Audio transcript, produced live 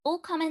All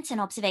comments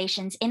and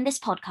observations in this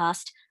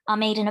podcast are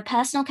made in a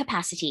personal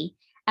capacity,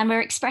 and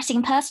we're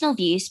expressing personal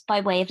views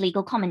by way of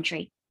legal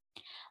commentary.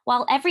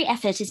 While every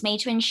effort is made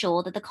to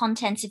ensure that the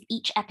contents of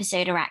each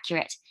episode are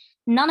accurate,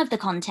 none of the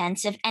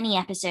contents of any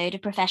episode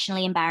of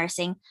Professionally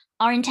Embarrassing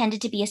are intended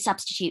to be a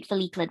substitute for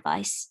legal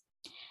advice.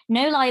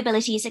 No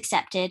liability is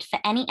accepted for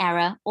any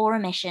error or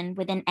omission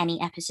within any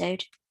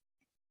episode.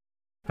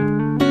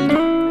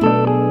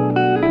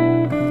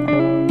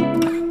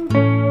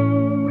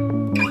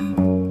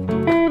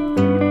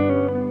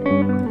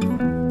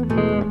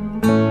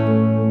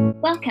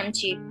 Welcome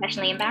to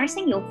Professionally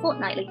Embarrassing, your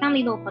fortnightly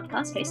family law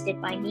podcast hosted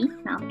by me,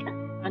 Malika.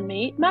 And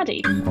me,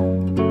 Maddie.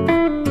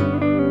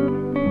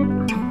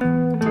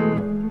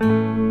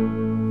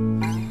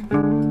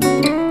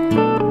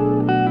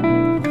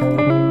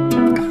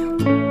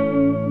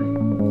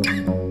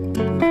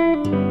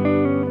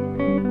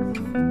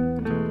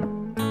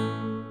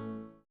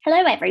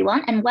 Hello,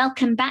 everyone, and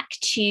welcome back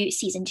to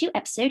Season 2,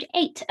 Episode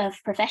 8 of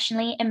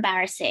Professionally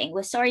Embarrassing.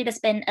 We're sorry there's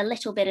been a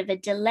little bit of a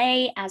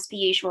delay. As per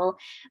usual,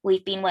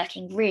 we've been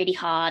working really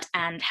hard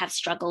and have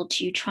struggled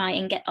to try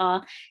and get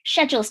our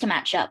schedules to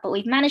match up, but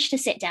we've managed to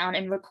sit down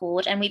and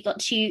record, and we've got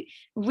two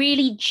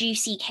really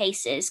juicy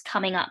cases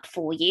coming up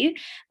for you.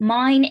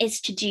 Mine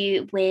is to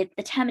do with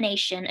the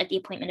termination of the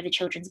appointment of a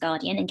children's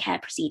guardian in care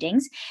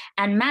proceedings,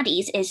 and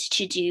Maddie's is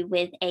to do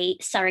with a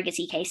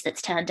surrogacy case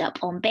that's turned up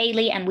on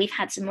Bailey, and we've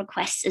had some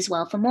requests as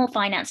well for more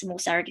finance and more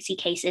surrogacy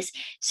cases,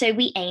 so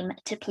we aim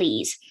to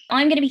please.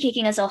 I'm going to be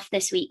kicking us off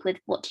this week with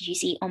What Did You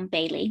See on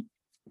Bailey?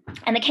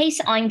 And the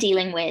case I'm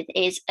dealing with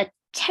is a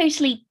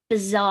totally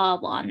bizarre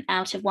one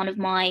out of one of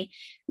my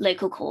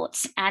local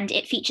courts, and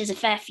it features a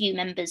fair few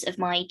members of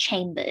my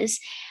chambers.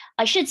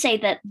 I should say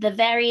that the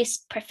various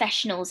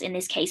professionals in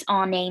this case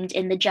are named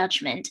in the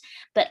judgment,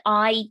 but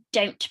I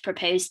don't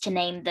propose to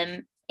name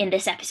them in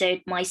this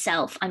episode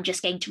myself. I'm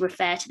just going to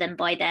refer to them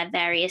by their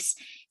various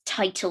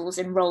titles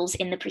and roles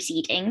in the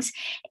proceedings.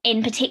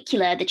 In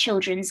particular, the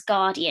children's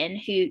guardian,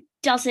 who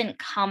doesn't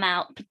come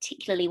out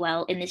particularly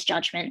well in this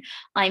judgment,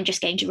 I'm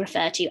just going to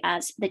refer to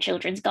as the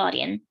children's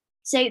guardian.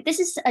 So this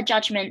is a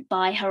judgment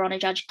by Her Honour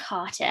Judge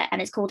Carter, and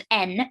it's called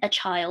N, a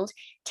child,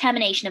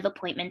 termination of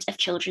appointment of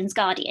children's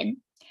guardian.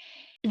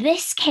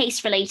 This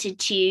case related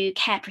to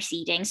care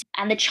proceedings,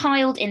 and the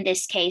child in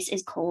this case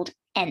is called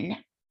N.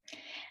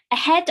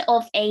 Ahead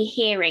of a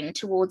hearing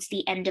towards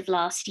the end of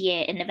last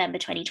year in November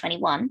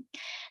 2021,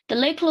 the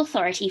local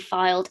authority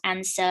filed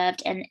and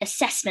served an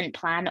assessment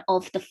plan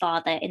of the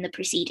father in the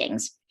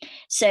proceedings.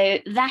 So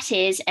that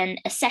is an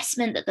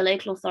assessment that the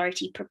local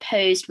authority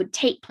proposed would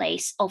take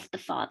place of the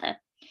father.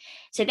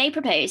 So they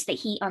proposed that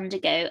he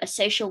undergo a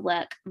social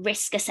work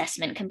risk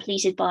assessment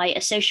completed by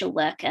a social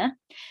worker,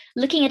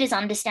 looking at his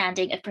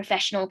understanding of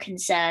professional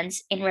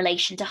concerns in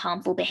relation to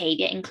harmful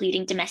behaviour,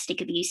 including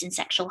domestic abuse and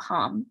sexual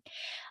harm.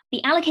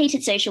 The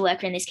allocated social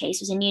worker in this case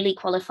was a newly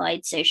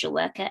qualified social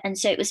worker, and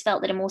so it was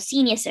felt that a more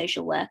senior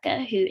social worker,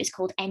 who is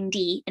called ND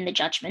in the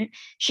judgment,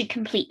 should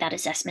complete that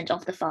assessment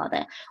of the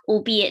father,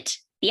 albeit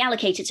the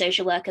allocated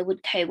social worker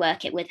would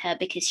co-work it with her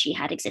because she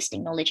had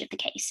existing knowledge of the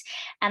case.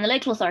 And the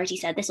local authority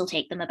said this will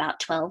take them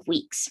about 12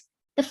 weeks.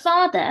 The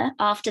father,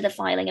 after the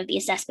filing of the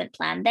assessment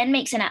plan, then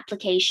makes an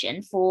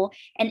application for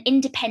an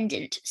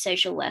independent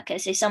social worker,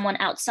 so someone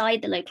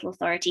outside the local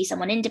authority,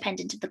 someone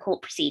independent of the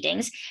court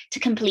proceedings, to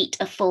complete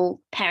a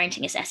full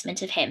parenting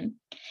assessment of him.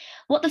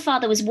 What the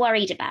father was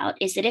worried about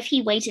is that if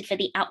he waited for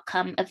the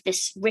outcome of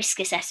this risk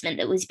assessment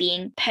that was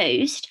being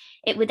posed,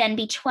 it would then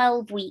be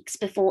 12 weeks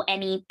before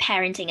any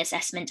parenting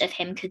assessment of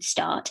him could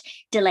start,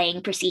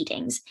 delaying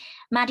proceedings.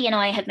 Maddie and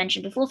I have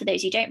mentioned before, for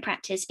those who don't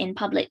practice in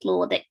public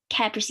law, that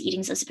care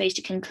proceedings are supposed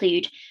to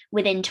conclude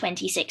within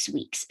 26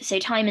 weeks. So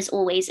time is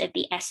always of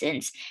the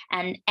essence,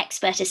 and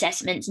expert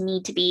assessments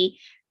need to be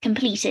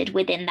completed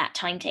within that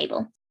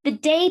timetable. The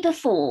day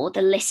before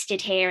the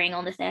listed hearing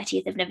on the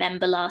 30th of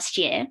November last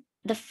year,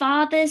 the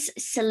father's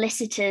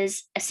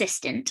solicitor's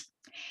assistant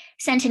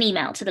sent an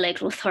email to the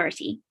local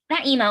authority.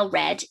 That email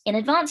read, "In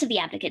advance of the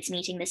advocates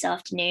meeting this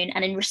afternoon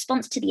and in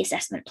response to the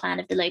assessment plan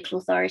of the local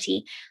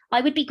authority,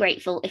 I would be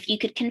grateful if you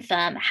could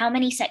confirm how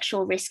many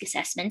sexual risk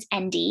assessments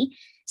ND,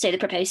 so the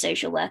proposed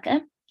social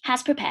worker,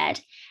 has prepared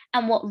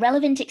and what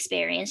relevant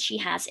experience she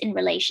has in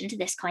relation to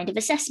this kind of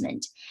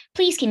assessment.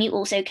 Please can you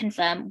also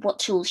confirm what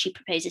tools she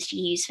proposes to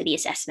use for the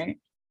assessment?"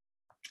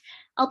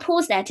 I'll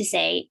pause there to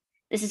say,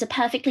 this is a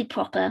perfectly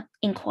proper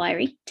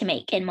inquiry to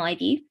make, in my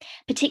view,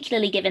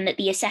 particularly given that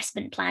the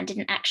assessment plan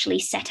didn't actually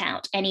set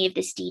out any of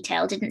this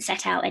detail, didn't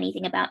set out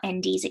anything about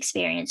ND's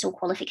experience or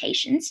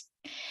qualifications.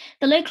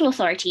 The local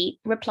authority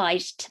replied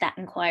to that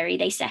inquiry.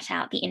 They set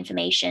out the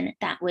information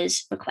that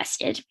was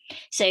requested.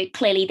 So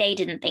clearly they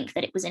didn't think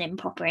that it was an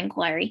improper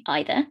inquiry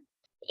either.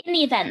 In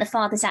the event, the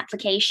father's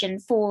application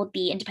for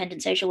the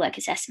independent social work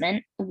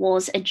assessment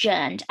was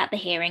adjourned at the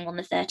hearing on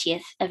the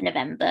 30th of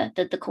November,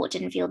 that the court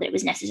didn't feel that it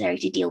was necessary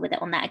to deal with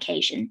it on that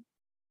occasion.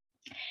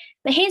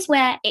 But here's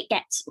where it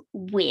gets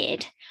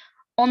weird.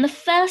 On the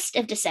 1st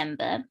of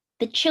December,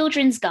 the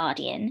children's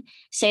guardian.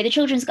 So the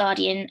children's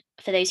guardian,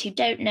 for those who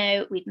don't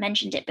know, we've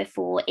mentioned it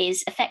before,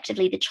 is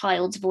effectively the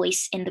child's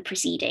voice in the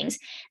proceedings.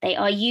 They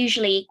are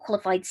usually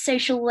qualified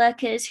social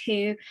workers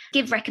who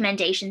give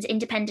recommendations,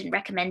 independent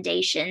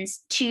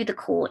recommendations to the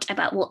court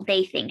about what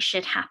they think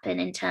should happen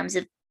in terms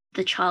of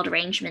the child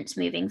arrangements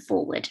moving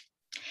forward.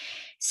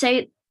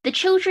 So the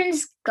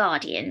children's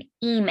guardian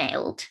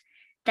emailed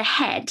the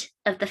head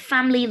of the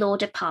family law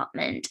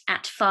department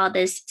at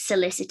father's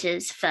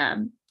solicitor's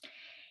firm.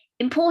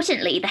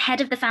 Importantly, the head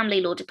of the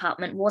family law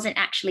department wasn't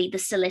actually the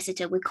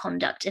solicitor with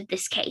conduct of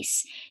this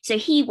case. So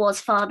he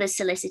was father's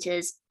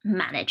solicitor's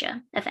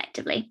manager,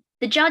 effectively.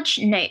 The judge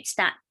notes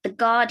that the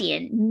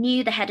guardian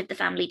knew the head of the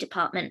family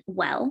department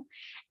well.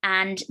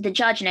 And the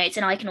judge notes,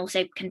 and I can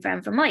also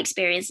confirm from my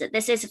experience, that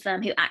this is a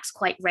firm who acts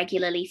quite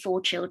regularly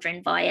for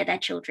children via their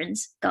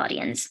children's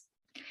guardians.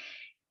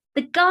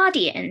 The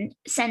Guardian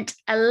sent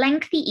a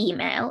lengthy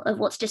email of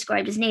what's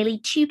described as nearly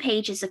 2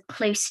 pages of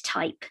close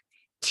type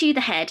to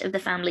the head of the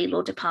family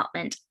law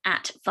department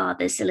at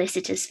father's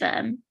solicitor's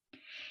firm.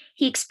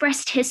 He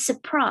expressed his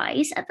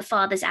surprise at the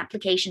father's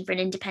application for an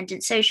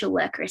independent social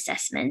worker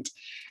assessment,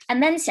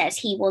 and then says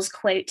he was,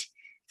 quote,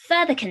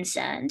 further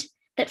concerned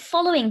that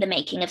following the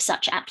making of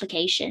such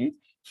application,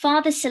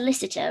 father's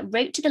solicitor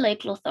wrote to the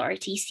local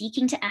authority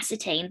seeking to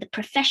ascertain the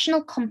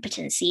professional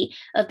competency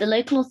of the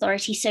local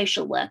authority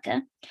social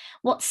worker,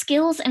 what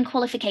skills and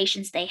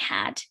qualifications they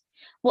had,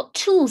 what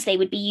tools they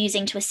would be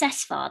using to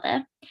assess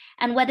father,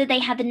 and whether they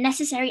had the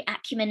necessary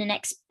acumen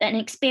and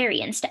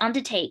experience to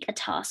undertake a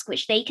task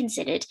which they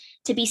considered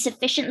to be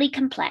sufficiently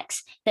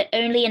complex that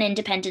only an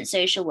independent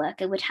social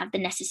worker would have the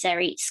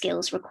necessary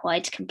skills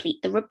required to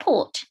complete the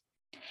report.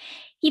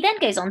 He then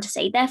goes on to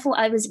say, therefore,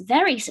 I was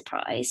very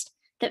surprised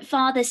that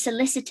father's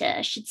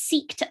solicitor should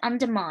seek to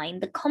undermine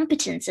the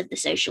competence of the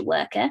social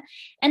worker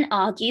and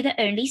argue that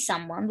only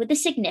someone with a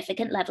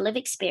significant level of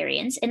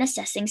experience in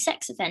assessing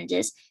sex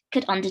offenders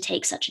could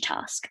undertake such a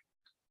task.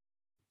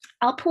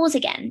 I'll pause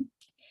again.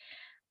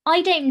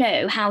 I don't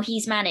know how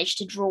he's managed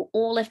to draw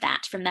all of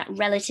that from that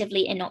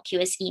relatively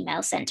innocuous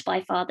email sent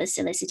by father's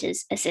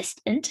solicitor's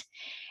assistant.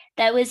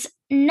 There was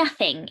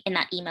nothing in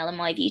that email, in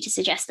my view, to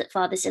suggest that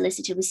father's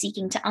solicitor was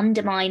seeking to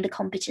undermine the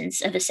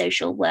competence of a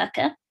social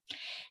worker.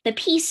 The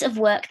piece of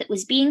work that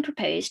was being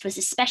proposed was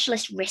a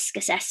specialist risk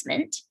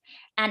assessment,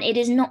 and it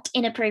is not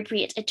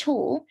inappropriate at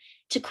all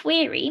to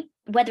query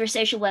whether a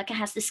social worker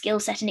has the skill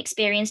set and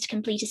experience to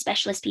complete a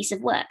specialist piece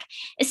of work,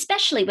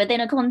 especially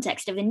within a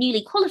context of a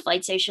newly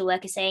qualified social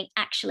worker saying,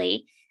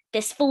 actually,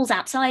 this falls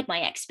outside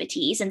my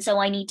expertise, and so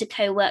I need to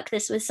co-work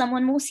this with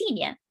someone more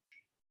senior.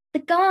 The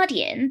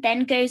Guardian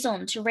then goes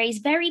on to raise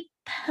very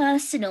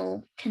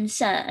personal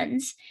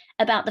concerns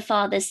about the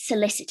father's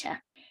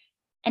solicitor.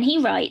 And he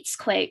writes,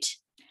 quote,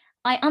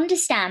 I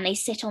understand they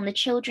sit on the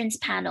children's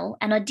panel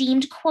and are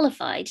deemed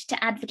qualified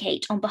to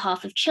advocate on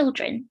behalf of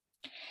children.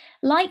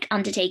 Like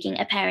undertaking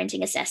a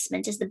parenting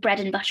assessment as the bread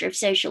and butter of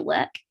social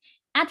work,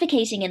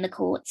 advocating in the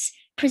courts,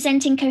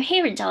 presenting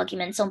coherent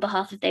arguments on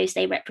behalf of those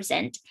they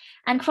represent,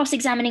 and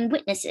cross-examining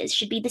witnesses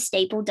should be the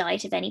staple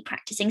diet of any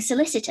practicing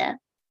solicitor.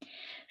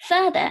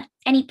 Further,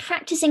 any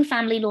practicing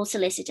family law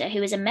solicitor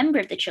who is a member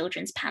of the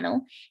children's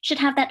panel should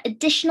have that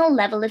additional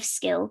level of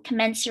skill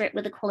commensurate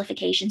with the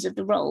qualifications of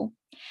the role.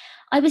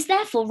 I was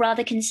therefore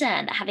rather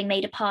concerned that having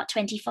made a Part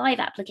 25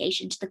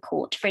 application to the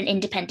court for an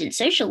independent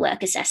social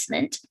work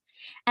assessment,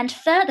 and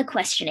further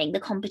questioning the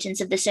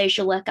competence of the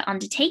social worker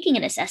undertaking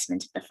an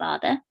assessment of the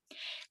father,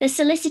 the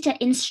solicitor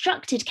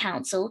instructed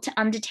counsel to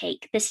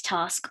undertake this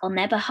task on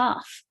their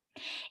behalf.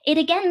 It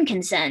again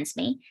concerns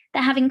me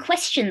that having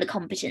questioned the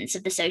competence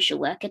of the social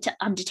worker to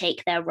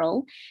undertake their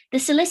role, the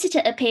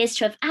solicitor appears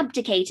to have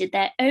abdicated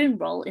their own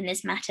role in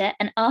this matter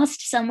and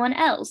asked someone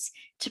else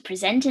to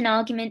present an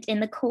argument in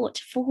the court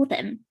for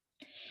them.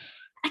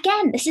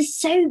 Again, this is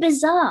so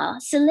bizarre.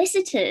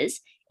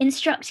 Solicitors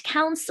instruct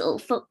counsel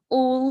for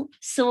all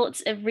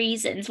sorts of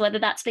reasons, whether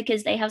that's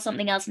because they have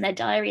something else in their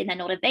diary and they're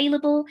not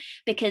available,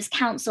 because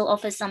counsel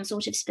offers some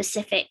sort of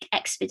specific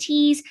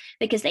expertise,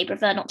 because they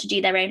prefer not to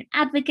do their own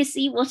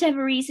advocacy,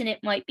 whatever reason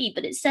it might be.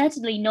 But it's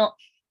certainly not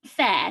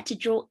fair to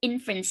draw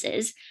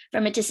inferences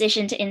from a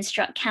decision to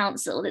instruct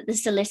counsel that the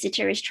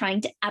solicitor is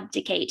trying to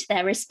abdicate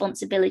their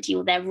responsibility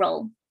or their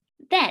role.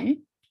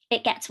 Then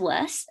it gets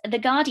worse. The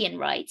Guardian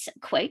writes,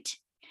 quote,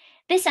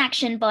 this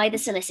action by the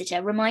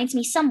solicitor reminds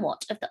me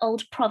somewhat of the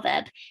old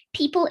proverb,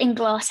 people in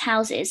glass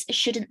houses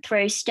shouldn't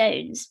throw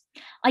stones.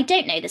 I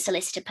don't know the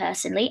solicitor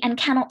personally and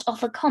cannot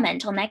offer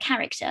comment on their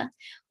character.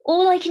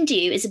 All I can do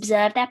is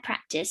observe their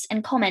practice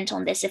and comment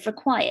on this if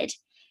required.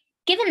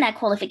 Given their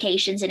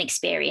qualifications and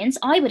experience,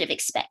 I would have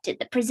expected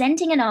that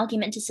presenting an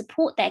argument to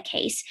support their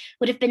case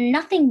would have been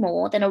nothing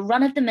more than a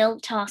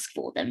run-of-the-mill task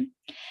for them.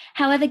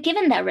 However,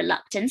 given their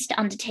reluctance to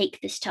undertake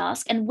this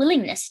task and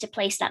willingness to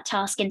place that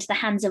task into the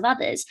hands of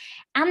others,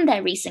 and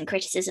their recent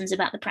criticisms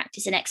about the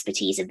practice and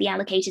expertise of the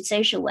allocated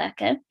social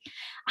worker,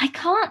 I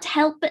can't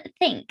help but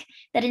think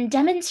that in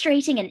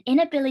demonstrating an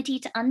inability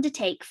to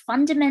undertake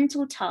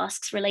fundamental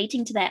tasks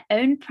relating to their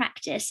own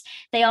practice,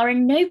 they are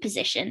in no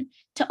position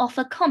to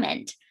offer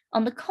comment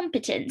on the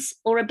competence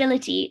or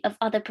ability of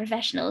other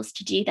professionals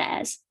to do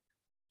theirs.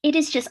 It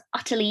is just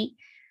utterly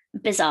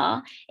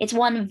bizarre. It's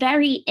one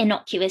very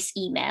innocuous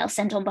email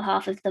sent on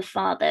behalf of the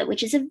father,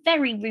 which is a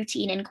very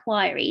routine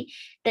inquiry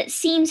that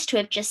seems to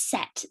have just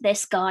set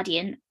this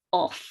guardian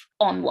off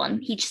on one.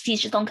 He's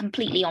just gone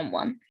completely on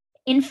one.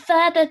 In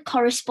further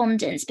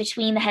correspondence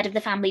between the head of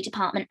the family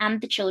department and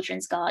the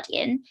children's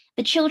guardian,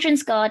 the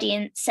children's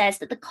guardian says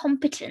that the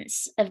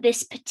competence of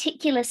this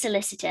particular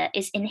solicitor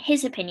is, in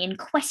his opinion,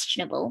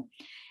 questionable,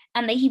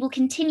 and that he will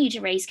continue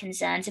to raise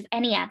concerns of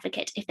any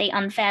advocate if they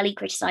unfairly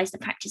criticise the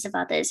practice of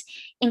others,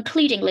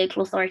 including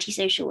local authority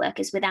social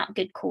workers, without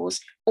good cause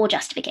or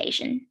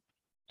justification.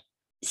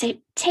 So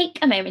take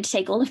a moment to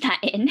take all of that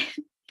in,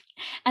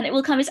 and it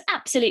will come as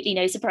absolutely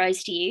no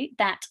surprise to you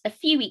that a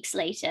few weeks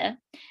later,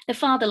 the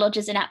father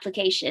lodges an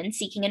application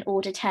seeking an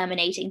order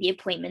terminating the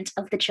appointment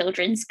of the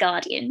children's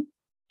guardian.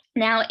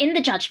 Now, in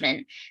the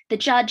judgment, the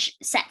judge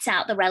sets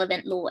out the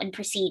relevant law and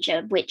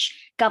procedure which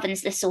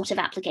governs this sort of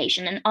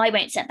application, and I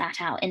won't set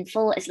that out in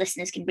full, as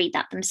listeners can read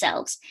that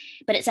themselves,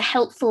 but it's a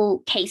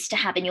helpful case to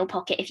have in your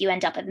pocket if you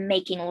end up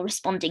making or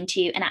responding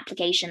to an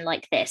application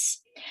like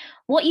this.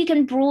 What you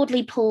can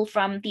broadly pull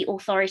from the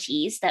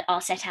authorities that are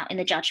set out in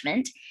the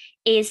judgment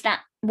is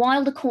that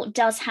while the court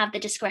does have the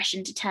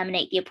discretion to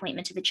terminate the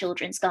appointment of the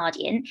children's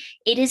guardian,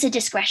 it is a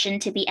discretion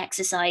to be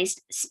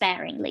exercised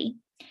sparingly.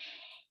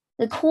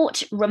 The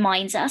court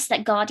reminds us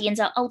that guardians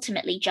are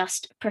ultimately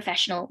just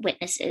professional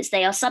witnesses.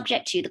 They are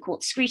subject to the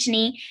court's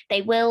scrutiny.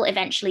 They will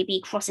eventually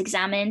be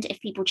cross-examined if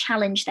people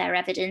challenge their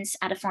evidence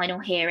at a final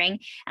hearing,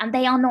 and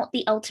they are not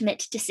the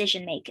ultimate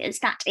decision makers.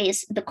 That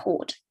is the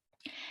court.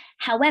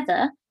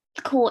 However,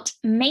 the court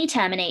may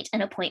terminate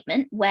an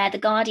appointment where the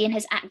guardian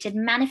has acted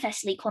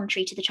manifestly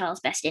contrary to the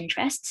child's best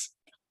interests,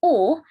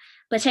 or,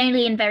 but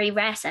only in very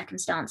rare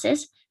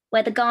circumstances,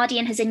 where the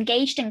guardian has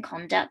engaged in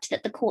conduct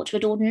that the court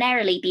would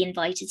ordinarily be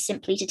invited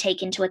simply to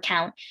take into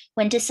account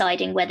when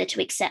deciding whether to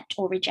accept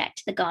or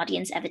reject the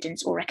guardian's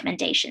evidence or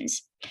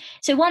recommendations.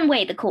 So one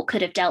way the court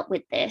could have dealt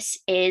with this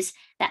is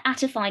that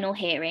at a final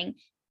hearing,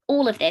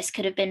 all of this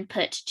could have been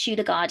put to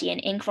the guardian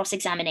in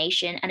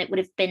cross-examination, and it would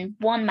have been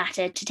one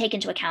matter to take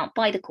into account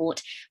by the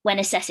court when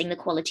assessing the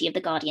quality of the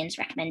guardian's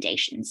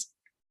recommendations.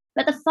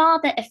 But the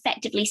father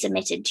effectively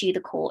submitted to the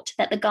court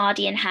that the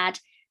guardian had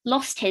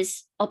lost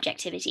his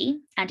objectivity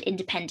and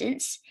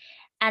independence,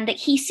 and that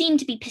he seemed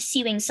to be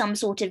pursuing some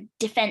sort of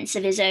defense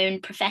of his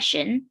own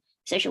profession,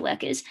 social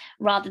workers,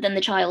 rather than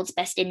the child's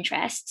best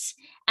interests,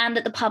 and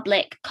that the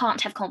public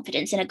can't have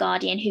confidence in a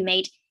guardian who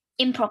made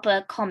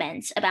improper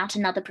comments about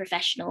another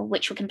professional,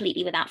 which were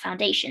completely without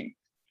foundation.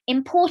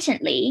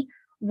 Importantly,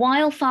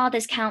 while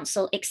Father's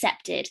Counsel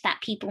accepted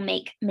that people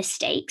make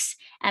mistakes,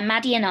 and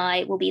Maddie and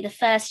I will be the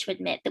first to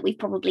admit that we've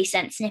probably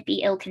sent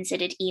snippy,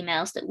 ill-considered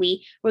emails that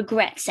we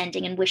regret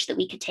sending and wish that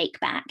we could take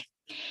back,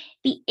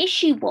 the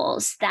issue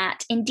was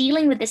that in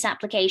dealing with this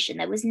application,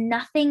 there was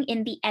nothing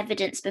in the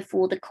evidence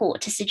before the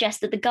court to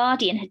suggest that the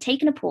guardian had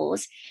taken a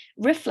pause,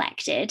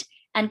 reflected,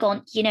 and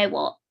gone, you know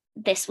what,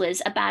 this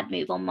was a bad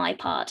move on my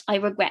part. I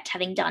regret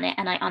having done it,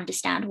 and I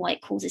understand why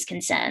it causes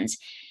concerns.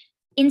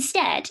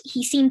 Instead,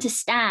 he seemed to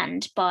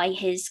stand by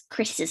his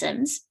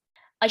criticisms.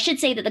 I should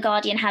say that the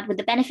guardian had, with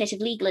the benefit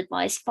of legal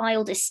advice,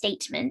 filed a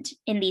statement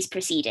in these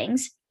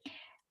proceedings.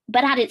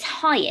 But at its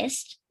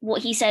highest,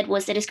 what he said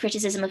was that his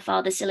criticism of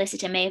Father's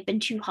solicitor may have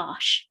been too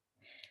harsh.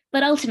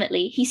 But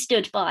ultimately, he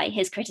stood by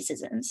his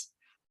criticisms.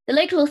 The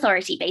local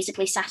authority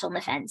basically sat on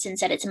the fence and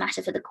said it's a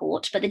matter for the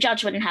court, but the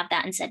judge wouldn't have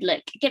that and said,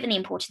 look, given the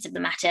importance of the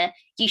matter,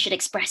 you should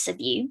express a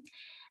view.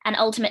 And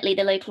ultimately,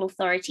 the local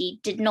authority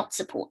did not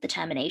support the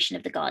termination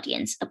of the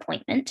guardian's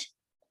appointment.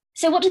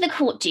 So what did the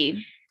court do?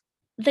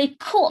 The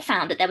court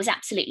found that there was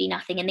absolutely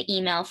nothing in the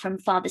email from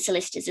Father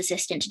Solicitor's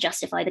assistant to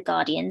justify the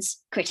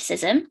guardian's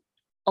criticism.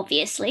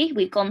 Obviously,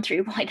 we've gone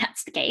through why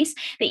that's the case.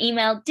 The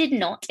email did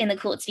not, in the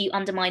court's view,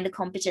 undermine the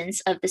competence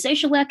of the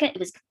social worker. It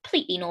was a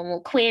completely normal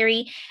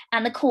query,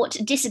 and the court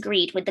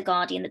disagreed with the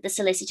guardian that the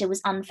solicitor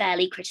was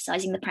unfairly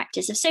criticising the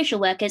practice of social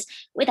workers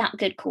without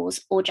good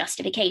cause or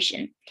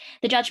justification.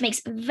 The judge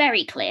makes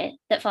very clear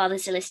that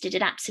Father's solicitor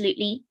did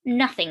absolutely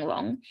nothing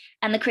wrong,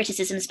 and the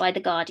criticisms by the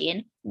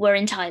guardian were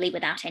entirely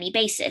without any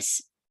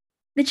basis.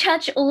 The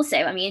judge also,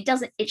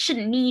 it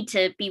shouldn't need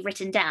to be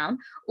written down,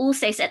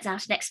 also sets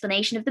out an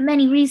explanation of the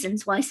many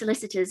reasons why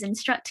solicitors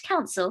instruct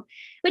counsel,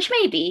 which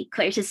may be,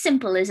 quote, as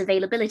simple as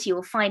availability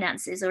or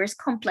finances, or as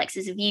complex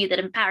as a view that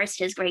a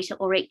barrister has greater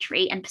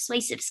oratory and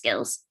persuasive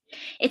skills.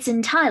 It's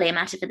entirely a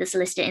matter for the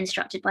solicitor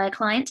instructed by a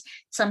client,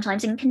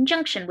 sometimes in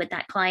conjunction with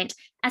that client,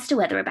 as to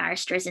whether a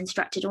barrister is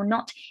instructed or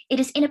not. It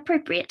is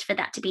inappropriate for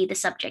that to be the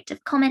subject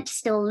of comment,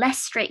 still less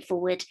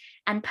straightforward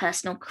and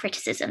personal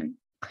criticism,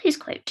 close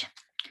quote.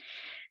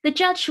 The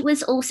judge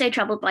was also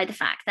troubled by the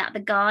fact that the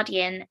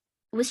guardian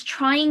was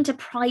trying to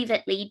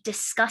privately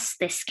discuss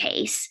this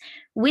case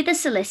with a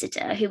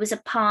solicitor who was a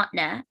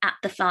partner at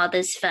the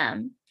father's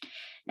firm.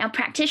 Now,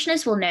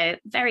 practitioners will know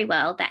very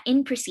well that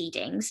in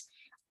proceedings,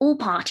 all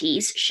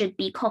parties should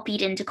be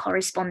copied into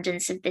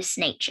correspondence of this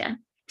nature.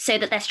 so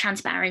that there's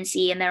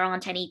transparency and there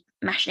aren't any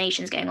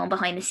machinations going on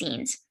behind the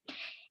scenes.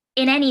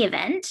 In any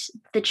event,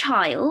 the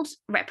child,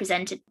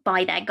 represented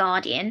by their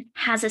guardian,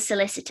 has a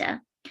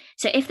solicitor.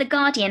 So if the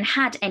guardian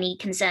had any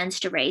concerns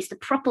to raise, the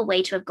proper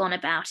way to have gone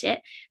about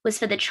it was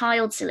for the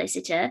child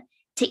solicitor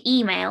to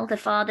email the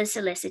father's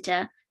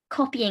solicitor,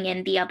 copying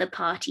in the other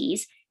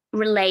parties,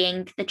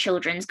 relaying the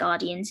children's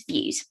guardian's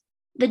views.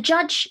 The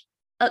judge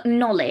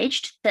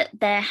acknowledged that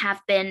there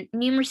have been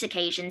numerous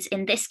occasions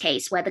in this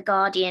case where the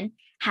guardian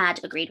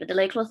had agreed with the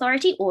local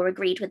authority or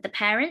agreed with the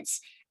parents,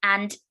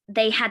 and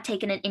they had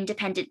taken an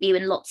independent view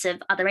in lots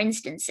of other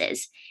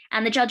instances.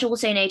 And the judge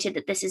also noted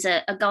that this is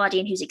a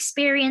guardian who's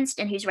experienced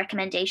and whose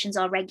recommendations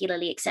are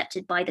regularly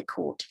accepted by the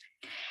court.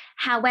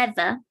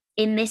 However,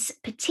 in this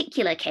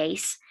particular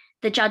case,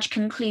 the judge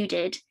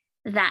concluded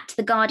that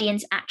the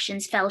guardian's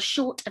actions fell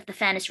short of the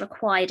fairness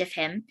required of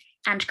him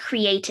and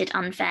created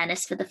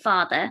unfairness for the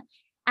father,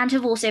 and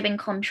have also been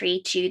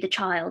contrary to the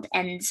child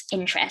end's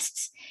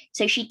interests.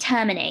 So she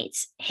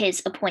terminates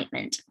his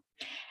appointment.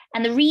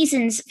 And the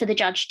reasons for the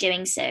judge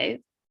doing so,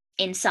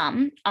 in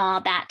sum,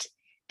 are that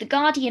the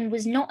guardian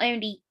was not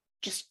only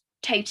just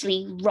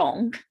totally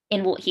wrong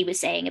in what he was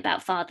saying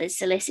about father's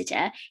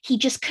solicitor, he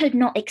just could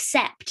not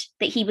accept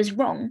that he was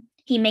wrong.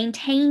 He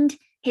maintained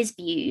his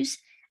views,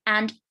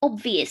 and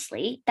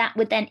obviously that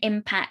would then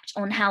impact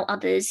on how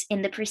others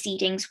in the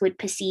proceedings would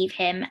perceive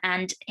him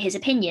and his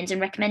opinions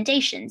and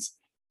recommendations.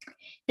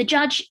 The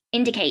judge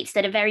indicates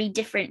that a very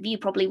different view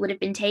probably would have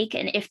been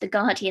taken if the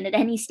guardian at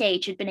any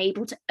stage had been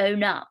able to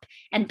own up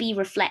and be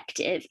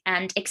reflective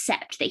and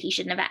accept that he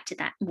shouldn't have acted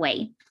that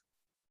way.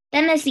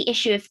 Then there's the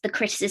issue of the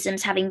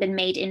criticisms having been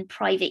made in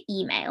private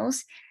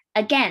emails.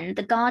 Again,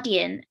 the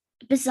guardian,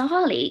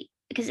 bizarrely,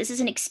 because this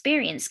is an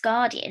experienced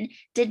guardian,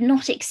 did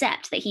not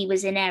accept that he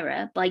was in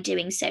error by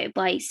doing so,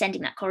 by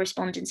sending that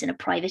correspondence in a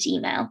private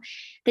email.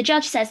 The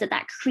judge says that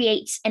that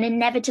creates an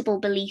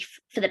inevitable belief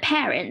for the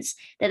parents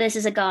that this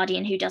is a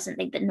guardian who doesn't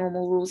think that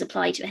normal rules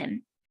apply to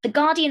him. The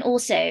guardian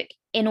also,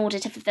 in order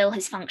to fulfill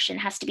his function,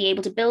 has to be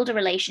able to build a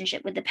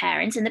relationship with the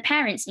parents, and the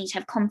parents need to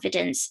have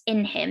confidence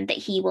in him that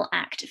he will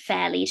act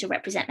fairly to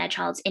represent their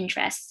child's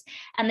interests.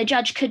 And the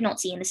judge could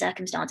not see in the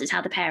circumstances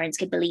how the parents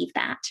could believe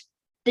that.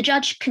 The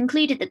judge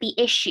concluded that the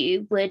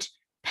issue would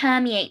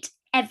permeate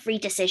every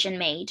decision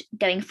made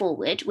going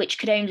forward, which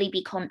could only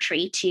be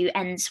contrary to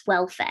N's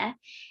welfare.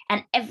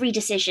 And every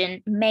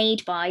decision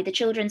made by the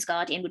children's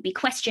guardian would be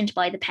questioned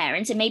by the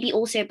parents and maybe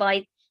also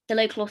by the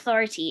local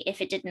authority if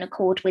it didn't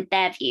accord with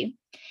their view.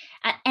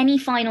 At any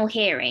final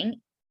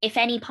hearing, if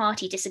any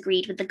party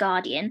disagreed with the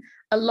guardian,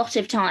 a lot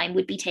of time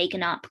would be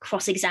taken up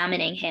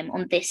cross-examining him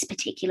on this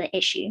particular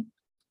issue.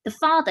 The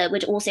father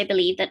would also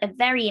believe that a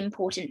very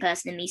important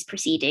person in these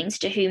proceedings,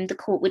 to whom the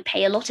court would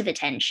pay a lot of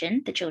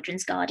attention, the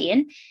children's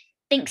guardian,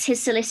 thinks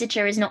his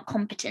solicitor is not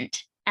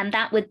competent. And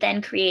that would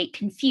then create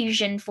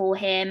confusion for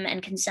him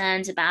and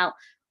concerns about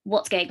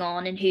what's going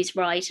on and who's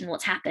right and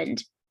what's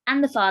happened.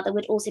 And the father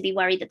would also be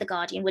worried that the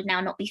guardian would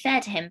now not be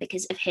fair to him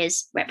because of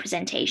his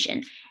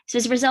representation. So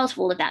as a result of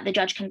all of that, the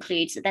judge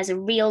concludes that there's a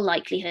real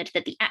likelihood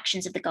that the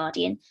actions of the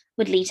guardian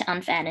would lead to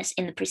unfairness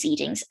in the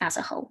proceedings as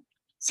a whole.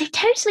 So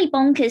totally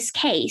bonkers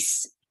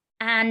case.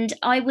 And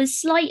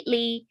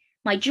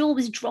my jaw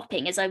was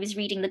dropping as I was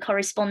reading the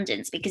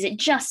correspondence, because it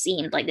just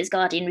seemed like this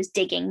guardian was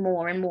digging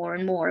more and more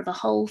and more of a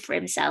hole for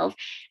himself,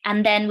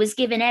 and then was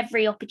given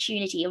every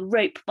opportunity, a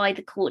rope by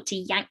the court, to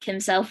yank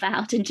himself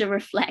out and to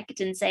reflect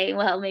and say,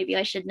 well, maybe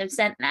I shouldn't have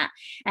sent that.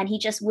 And he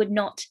just would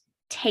not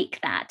take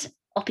that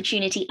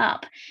opportunity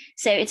up.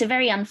 So it's a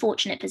very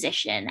unfortunate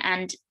position,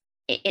 and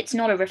it's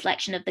not a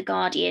reflection of the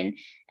guardian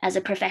as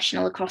a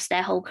professional across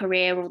their whole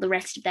career or the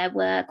rest of their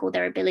work or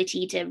their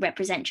ability to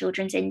represent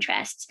children's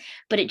interests.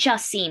 But it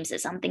just seems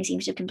that something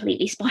seems to have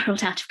completely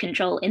spiraled out of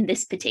control in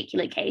this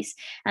particular case.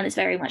 And this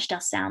very much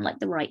does sound like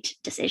the right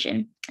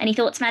decision. Any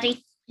thoughts,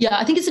 Maddie? Yeah,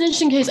 I think it's an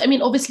interesting case. I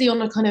mean, obviously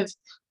on a kind of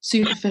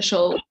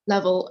superficial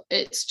level,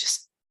 it's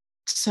just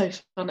so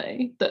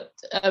funny that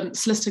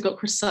solicitor got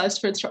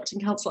criticised for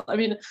instructing counsel. I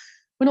mean,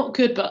 we're not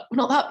good, but we're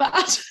not that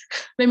bad.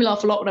 Made me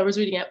laugh a lot when I was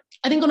reading it.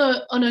 I think on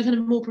a kind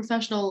of more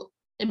professional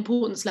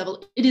importance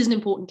level, it is an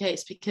important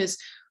case, because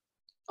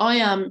I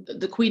am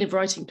the queen of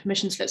writing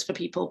permission slips for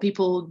people.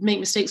 People make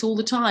mistakes all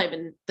the time,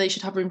 and they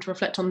should have room to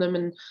reflect on them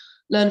and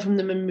learn from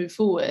them and move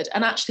forward.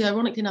 And actually,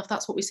 ironically enough,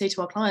 that's what we say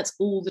to our clients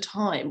all the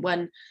time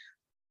when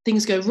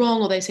things go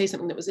wrong, or they say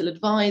something that was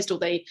ill-advised, or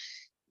they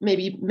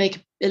maybe make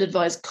an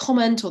ill-advised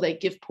comment, or they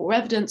give poor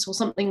evidence or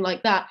something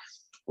like that.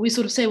 We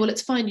sort of say, well,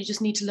 it's fine. You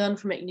just need to learn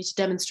from it. You need to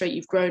demonstrate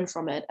you've grown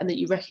from it and that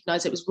you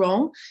recognize it was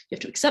wrong. You have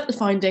to accept the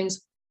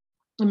findings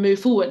and move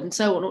forward, and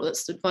so on.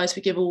 That's the advice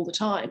we give all the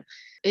time.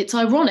 It's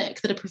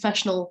ironic that a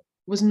professional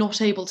was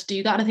not able to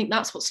do that. And I think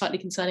that's what's slightly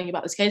concerning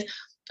about this case.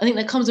 I think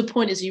there comes a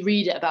point as you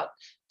read it, about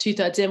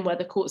 2/3 in, where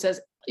the court says,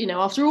 you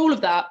know, after all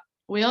of that,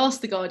 we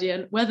asked the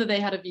guardian whether they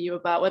had a view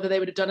about whether they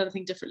would have done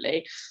anything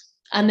differently,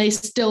 and they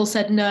still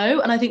said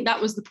no. And I think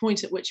that was the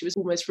point at which it was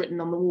almost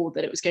written on the wall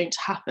that it was going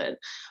to happen.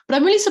 But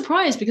I'm really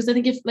surprised, because I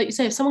think if, like you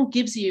say, if someone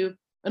gives you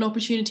an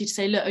opportunity to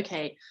say, look,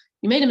 okay,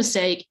 You made a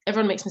mistake.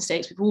 Everyone makes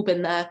mistakes. We've all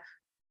been there.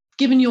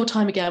 Given your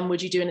time again,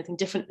 would you do anything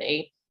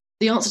differently?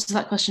 The answer to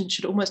that question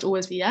should almost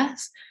always be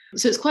yes.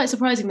 So it's quite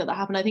surprising that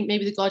happened. I think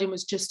maybe the Guardian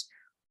was just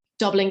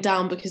doubling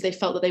down because they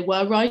felt that they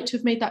were right to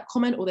have made that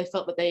comment, or they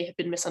felt that they had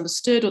been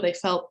misunderstood, or they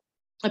felt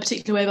a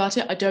particular way about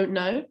it. I don't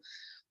know.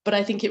 But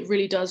I think it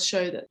really does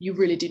show that you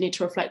really do need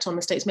to reflect on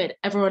mistakes made.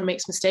 Everyone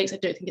makes mistakes. I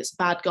don't think it's a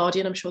bad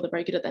Guardian. I'm sure they're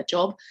very good at their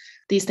job.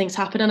 These things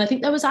happen. And I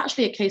think there was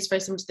actually a case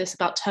very similar to this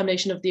about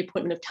termination of the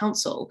appointment of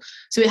counsel.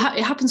 So it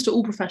happens to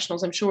all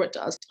professionals. I'm sure it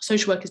does.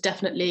 Social workers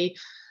definitely,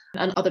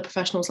 and other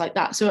professionals like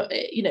that. So,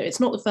 it's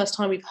not the first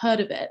time we've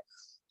heard of it,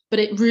 but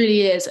it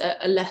really is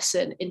a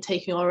lesson in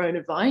taking our own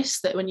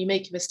advice, that when you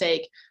make a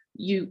mistake,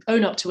 you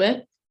own up to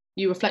it,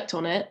 you reflect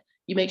on it,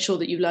 you make sure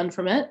that you learn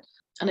from it.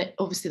 And that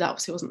obviously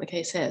wasn't the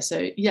case here.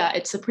 So yeah,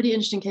 it's a pretty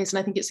interesting case. And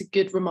I think it's a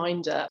good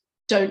reminder.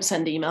 Don't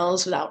send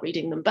emails without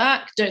reading them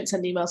back. Don't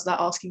send emails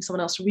without asking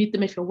someone else to read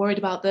them if you're worried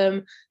about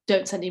them.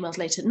 Don't send emails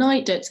late at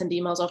night. Don't send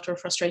emails after a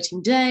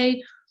frustrating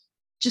day.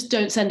 Just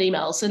don't send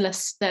emails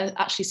unless they're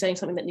actually saying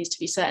something that needs to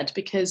be said,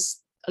 because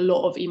a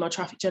lot of email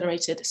traffic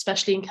generated,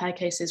 especially in care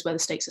cases where the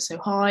stakes are so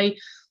high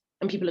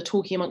and people are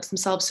talking amongst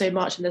themselves so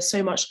much and there's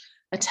so much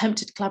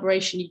attempted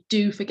collaboration, you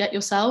do forget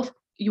yourself.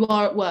 You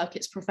are at work,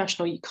 it's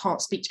professional, you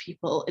can't speak to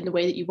people in the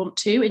way that you want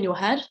to in your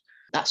head.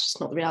 That's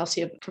just not the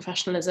reality of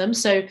professionalism.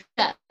 So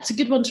yeah, it's a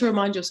good one to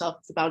remind yourself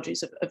of the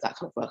boundaries of that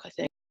kind of work, I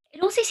think.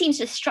 It also seems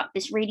to have struck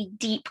this really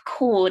deep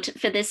chord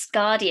for this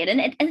Guardian.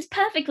 And it's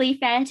perfectly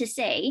fair to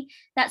say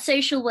that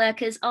social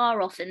workers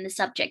are often the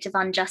subject of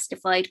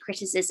unjustified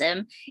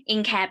criticism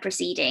in care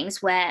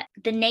proceedings, where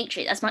the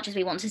nature, as much as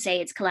we want to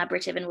say it's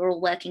collaborative and we're all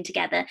working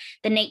together,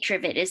 the nature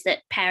of it is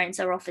that parents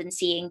are often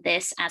seeing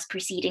this as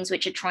proceedings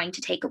which are trying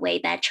to take away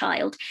their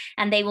child.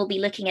 And they will be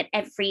looking at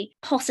every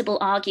possible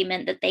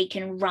argument that they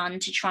can run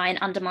to try and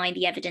undermine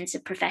the evidence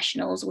of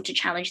professionals or to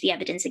challenge the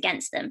evidence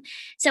against them.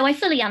 So I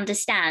fully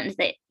understand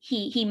that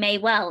he may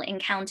well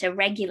encounter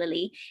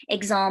regularly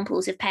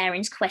examples of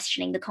parents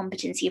questioning the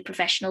competency of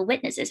professional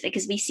witnesses,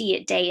 because we see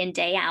it day in,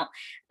 day out,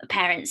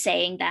 parents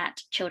saying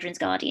that children's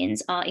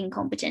guardians are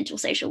incompetent or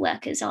social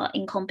workers are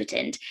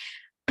incompetent.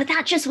 But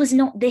that just was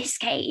not this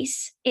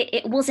case.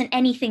 It wasn't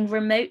anything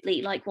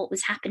remotely like what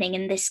was happening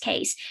in this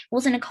case. It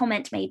wasn't a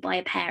comment made by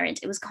a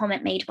parent. It was a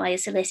comment made by a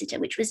solicitor,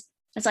 which was,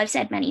 as I've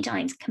said many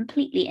times,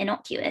 completely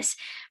innocuous.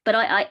 But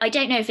I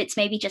don't know if it's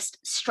maybe just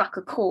struck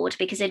a chord,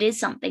 because it is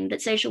something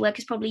that social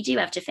workers probably do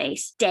have to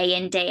face day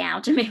in, day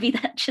out, and maybe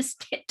that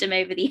just tipped them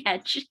over the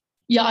edge.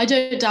 Yeah, I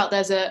don't doubt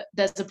there's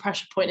a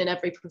pressure point in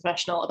every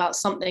professional about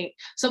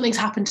something's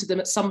happened to them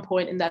at some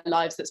point in their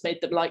lives that's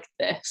made them like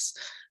this.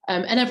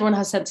 And everyone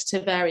has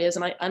sensitive areas,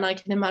 and I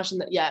can imagine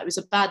that, yeah, it was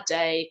a bad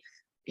day.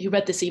 He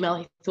read this email,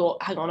 he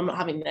thought, hang on, I'm not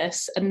having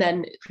this, and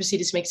then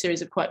proceeded to make a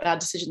series of quite bad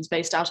decisions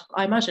based out of,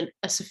 I imagine,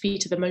 a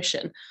feat of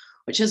emotion,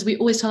 which, as we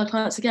always tell our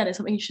clients again, is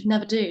something you should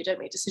never do. Don't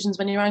make decisions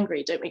when you're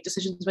angry. Don't make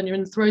decisions when you're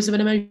in the throes of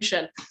an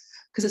emotion,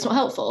 because it's not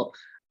helpful.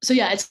 So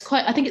yeah,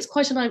 I think it's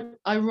quite an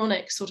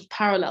ironic sort of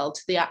parallel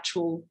to the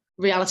actual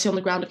reality on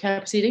the ground of care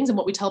proceedings and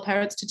what we tell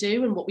parents to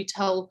do and what we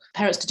tell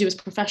parents to do as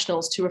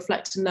professionals to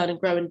reflect and learn and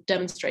grow and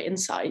demonstrate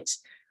insight.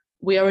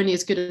 We are only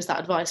as good as that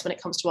advice when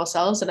it comes to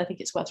ourselves. And I think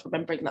it's worth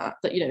remembering that,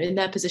 in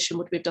their position,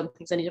 would we have done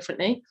things any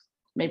differently?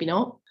 Maybe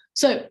not.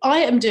 So I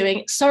am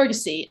doing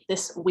surrogacy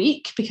this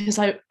week because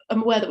I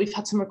am aware that we've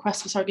had some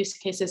requests for surrogacy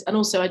cases. And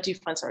also I do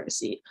find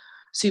surrogacy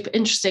super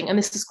interesting. And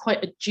this is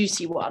quite a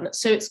juicy one.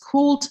 So it's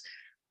called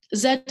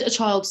Z, a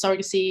Child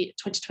Surrogacy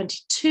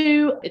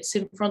 2022. It's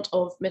in front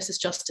of Mrs.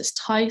 Justice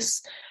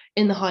Tice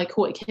in the High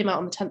Court. It came out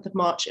on the 10th of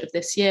March of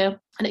this year.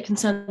 And it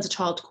concerns a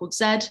child called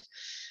Zed.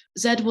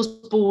 Zed was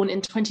born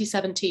in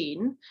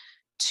 2017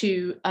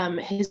 to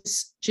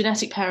his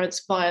genetic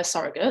parents via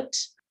surrogate.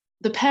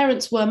 The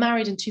parents were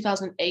married in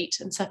 2008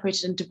 and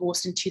separated and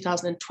divorced in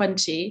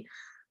 2020.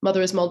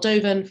 Mother is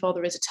Moldovan,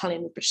 father is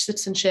Italian with British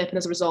citizenship, and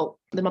as a result,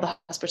 the mother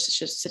has British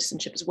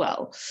citizenship as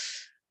well.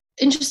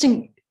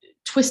 Interesting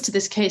twist to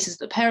this case is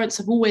that parents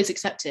have always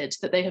accepted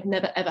that they have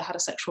never ever had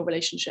a sexual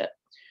relationship.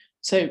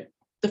 So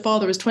the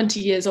father is 20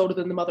 years older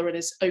than the mother and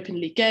is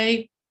openly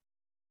gay.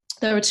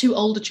 There are two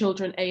older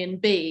children, A and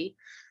B,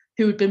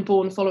 who had been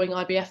born following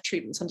IVF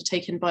treatments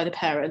undertaken by the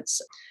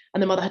parents.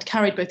 And the mother had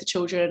carried both the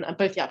children, and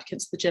both the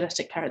applicants are the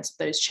genetic parents of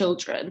those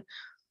children.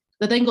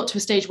 They then got to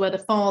a stage where the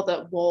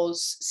father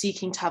was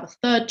seeking to have a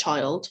third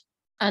child,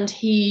 and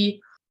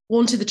he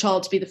wanted the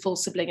child to be the full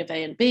sibling of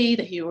A and B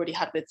that he already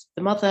had with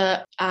the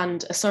mother.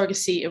 And a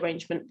surrogacy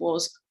arrangement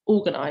was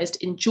organised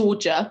in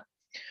Georgia,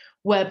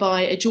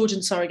 whereby a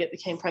Georgian surrogate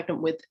became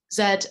pregnant with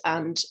Zed,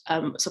 and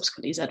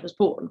subsequently Zed was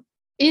born.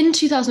 In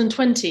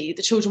 2020,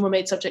 the children were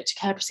made subject to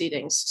care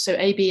proceedings. So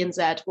A, B, and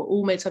Z were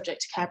all made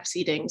subject to care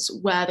proceedings,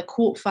 where the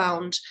court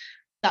found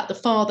that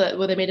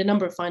they made a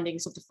number of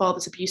findings of the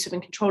father's abusive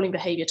and controlling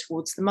behaviour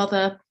towards the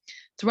mother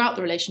throughout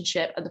the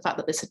relationship, and the fact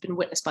that this had been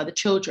witnessed by the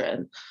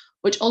children,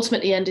 which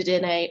ultimately ended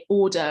in an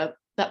order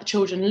that the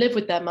children live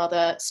with their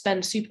mother,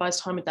 spend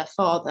supervised time with their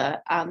father,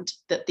 and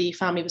that the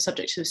family was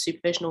subject to a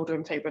supervision order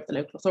in favour of the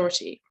local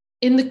authority.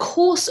 In the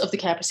course of the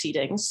care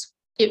proceedings,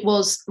 it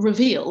was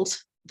revealed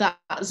that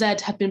Z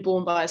had been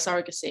born via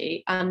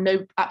surrogacy and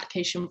no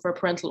application for a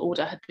parental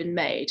order had been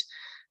made.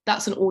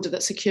 That's an order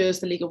that secures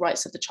the legal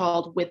rights of the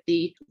child with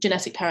the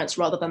genetic parents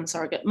rather than the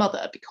surrogate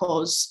mother,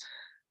 because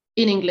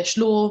in English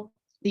law,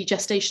 the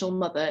gestational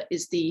mother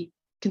is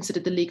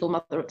considered the legal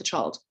mother of the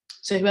child.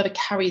 So whoever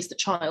carries the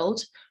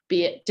child,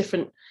 be it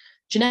different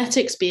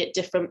genetics, be it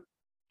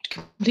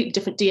completely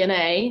different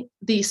DNA,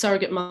 the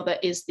surrogate mother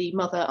is the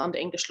mother under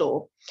English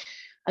law.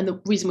 And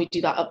the reason we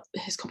do that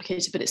is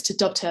complicated, but it's to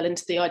dovetail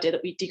into the idea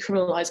that we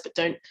decriminalise but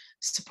don't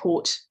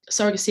support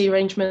surrogacy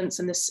arrangements.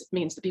 And this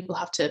means that people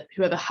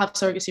whoever have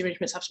surrogacy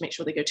arrangements have to make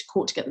sure they go to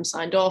court to get them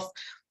signed off.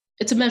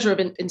 It's a measure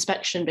of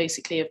inspection,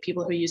 basically, of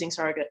people who are using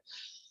surrogate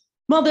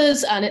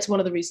mothers. And it's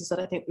one of the reasons that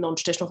I think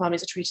non-traditional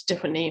families are treated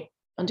differently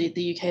under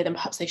the UK than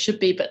perhaps they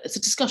should be. But it's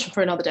a discussion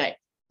for another day.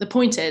 The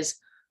point is,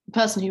 the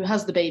person who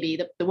has the baby,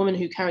 the woman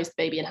who carries the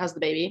baby and has the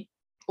baby,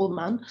 or the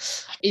man,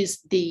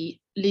 is the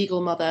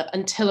legal mother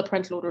until a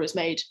parental order is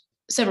made,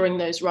 severing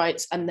those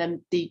rights, and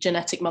then the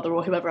genetic mother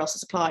or whoever else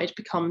is applied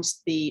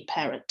becomes the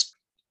parent.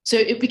 So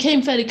it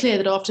became fairly clear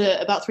that after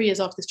about 3 years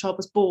after this child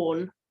was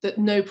born, that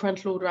no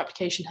parental order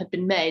application had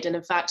been made. And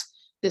in fact,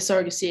 the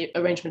surrogacy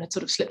arrangement had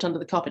sort of slipped under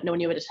the carpet. No one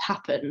knew it had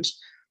happened.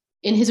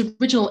 In his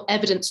original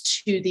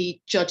evidence to the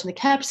judge in the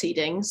care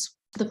proceedings,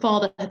 the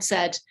father had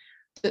said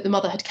that the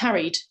mother had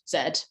carried Z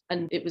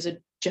and it was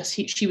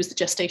she was the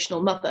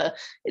gestational mother.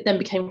 It then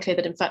became clear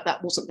that in fact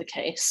that wasn't the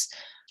case.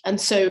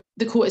 And so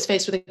the court is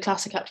faced with a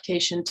classic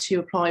application to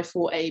apply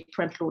for a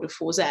parental order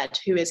for Z,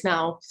 who is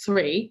now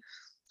 3,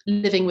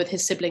 living with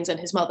his siblings and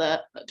his mother,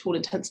 to all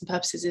intents and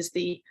purposes is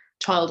the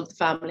child of the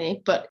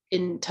family, but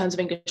in terms of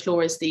English law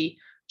is the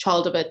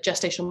child of a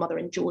gestational mother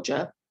in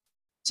Georgia.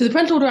 So the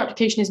parental order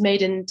application is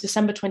made in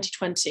December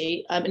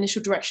 2020.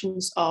 Initial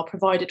directions are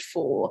provided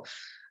for.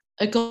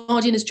 A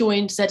guardian is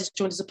joined, Z is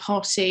joined as a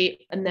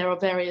party, and there are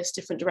various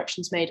different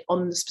directions made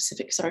on the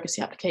specific surrogacy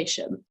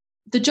application.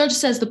 The judge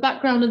says the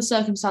background and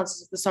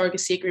circumstances of the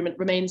surrogacy agreement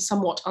remain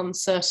somewhat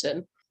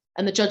uncertain,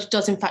 and the judge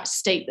does in fact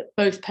state that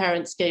both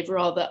parents gave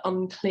rather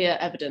unclear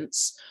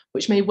evidence,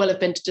 which may well have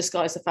been to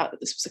disguise the fact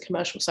that this was a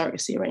commercial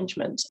surrogacy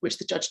arrangement, which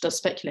the judge does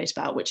speculate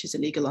about, which is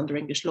illegal under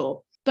English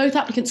law. Both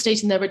applicants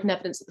state in their written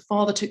evidence that the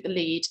father took the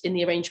lead in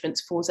the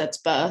arrangements for Z's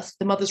birth.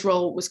 The mother's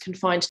role was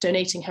confined to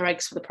donating her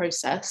eggs for the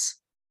process.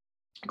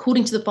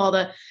 According to the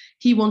father,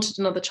 he wanted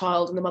another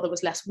child and the mother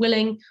was less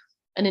willing.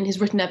 And in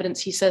his written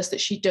evidence, he says that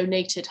she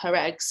donated her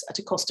eggs at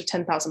a cost of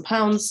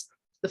 £10,000.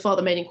 The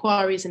father made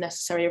inquiries and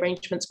necessary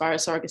arrangements via a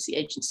surrogacy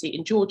agency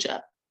in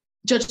Georgia.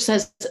 The judge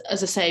says,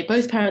 as I say,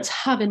 both parents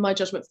have, in my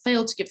judgment,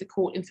 failed to give the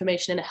court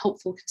information in a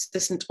helpful,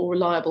 consistent or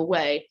reliable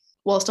way.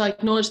 Whilst I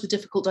acknowledge the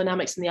difficult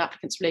dynamics in the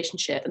applicant's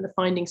relationship and the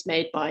findings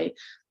made by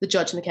the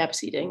judge in the care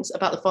proceedings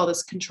about the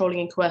father's controlling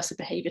and coercive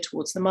behaviour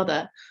towards the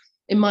mother,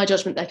 in my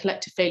judgment, their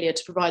collective failure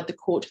to provide the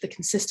court with a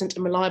consistent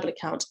and reliable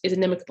account is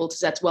inimical to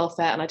Z's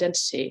welfare and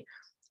identity,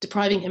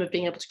 depriving him of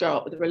being able to grow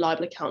up with a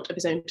reliable account of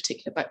his own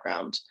particular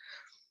background.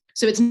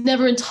 So it's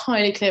never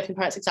entirely clear from the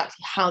parents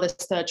exactly how this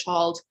third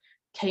child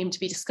came to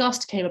be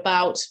discussed, came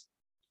about,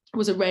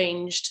 was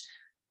arranged,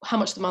 how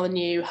much the mother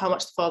knew, how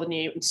much the father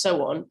knew, and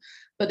so on.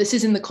 But this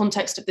is in the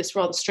context of this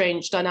rather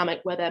strange dynamic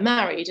where they're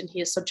married and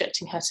he is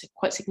subjecting her to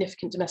quite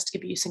significant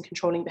domestic abuse and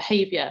controlling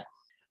behaviour.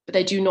 But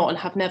they do not and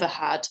have never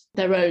had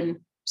their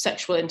own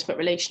sexual intimate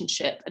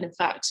relationship. And in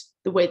fact,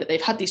 the way that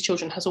they've had these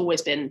children has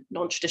always been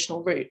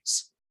non-traditional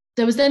routes.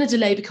 There was then a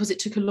delay because it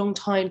took a long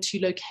time to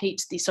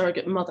locate the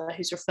surrogate mother,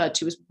 who's referred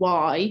to as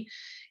Y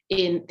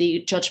in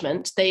the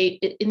judgment.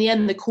 In the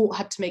end, the court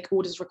had to make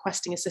orders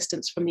requesting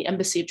assistance from the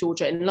Embassy of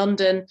Georgia in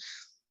London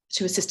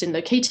to assist in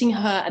locating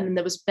her. And then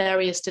there was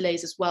various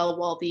delays as well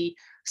while the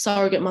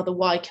surrogate mother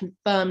Y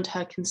confirmed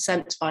her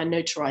consent by a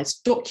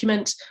notarized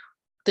document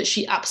that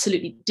she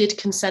absolutely did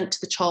consent to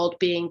the child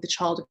being the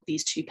child of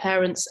these two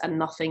parents and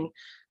nothing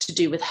to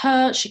do with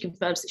her. She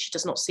confirms that she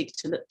does not seek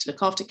to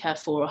look after, care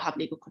for, or have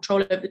legal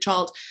control over the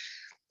child.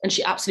 And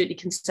she absolutely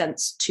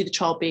consents to the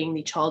child being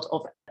the child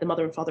of the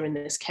mother and father in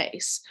this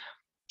case.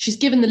 She's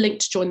given the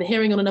link to join the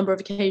hearing on a number of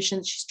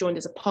occasions. She's joined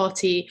as a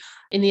party.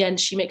 In the end,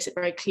 she makes it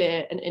very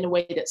clear and in a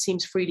way that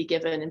seems freely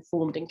given,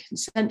 informed and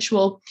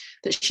consensual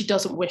that she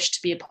doesn't wish to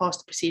be a part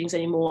of the proceedings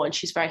anymore. And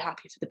she's very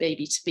happy for the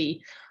baby to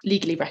be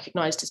legally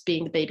recognised as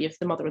being the baby of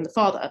the mother and the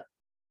father.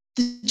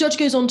 The judge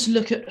goes on to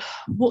look at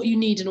what you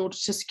need in order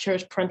to secure a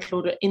parental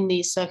order in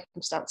these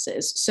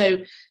circumstances. So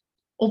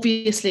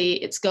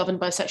obviously, it's governed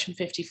by Section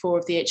 54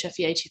 of the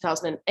HFEA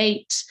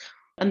 2008.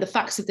 And the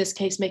facts of this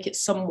case make it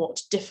somewhat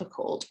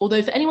difficult.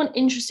 Although for anyone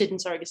interested in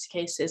surrogacy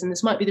cases, and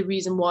this might be the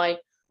reason why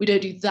we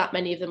don't do that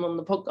many of them on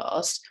the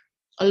podcast,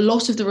 a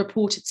lot of the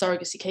reported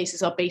surrogacy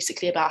cases are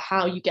basically about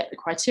how you get the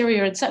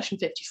criteria in Section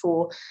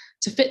 54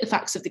 to fit the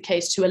facts of the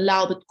case to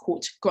allow the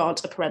court to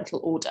grant a parental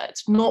order.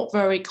 It's not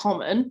very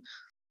common.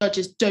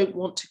 Judges don't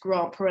want to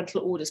grant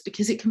parental orders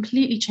because it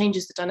completely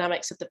changes the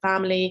dynamics of the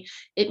family.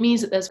 It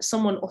means that there's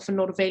someone often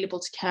not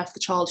available to care for the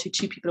child who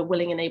two people are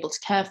willing and able to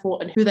care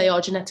for and who they are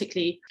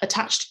genetically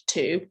attached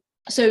to.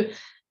 So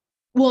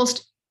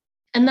whilst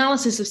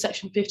analysis of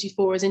Section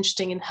 54 is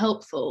interesting and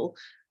helpful.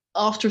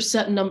 After a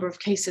certain number of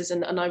cases,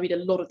 and I read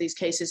a lot of these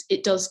cases,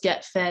 it does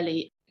get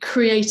fairly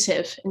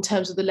creative in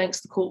terms of the lengths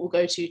the court will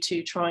go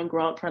to try and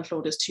grant parental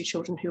orders to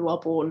children who are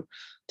born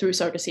through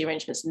surrogacy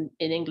arrangements in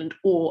England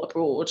or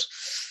abroad.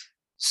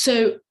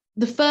 So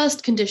the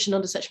first condition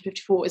under Section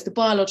 54 is the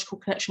biological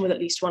connection with at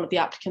least one of the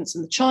applicants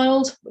and the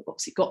child. We've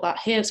obviously got that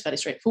here, it's fairly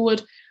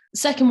straightforward. The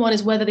second one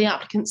is whether the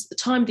applicants at the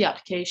time of the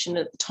application,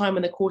 at the time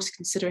when the court is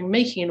considering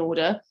making an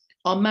order,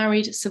 are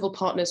married, civil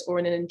partners, or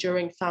in an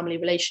enduring family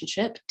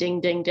relationship.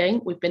 Ding, ding,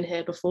 ding. We've been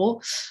here before.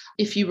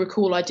 If you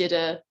recall, I did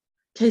a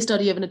case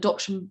study of an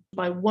adoption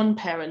by one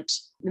parent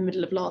in the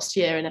middle of last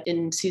year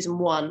in season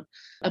 1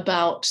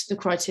 about the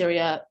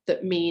criteria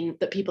that mean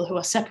that people who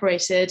are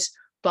separated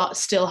but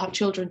still have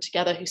children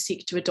together who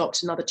seek to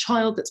adopt another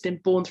child that's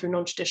been born through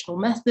non-traditional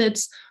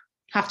methods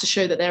have to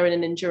show that they're in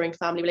an enduring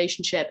family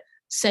relationship.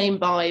 Same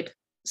vibe,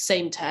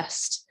 same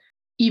test.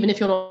 Even if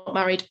you're not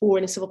married or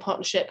in a civil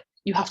partnership,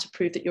 you have to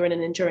prove that you're in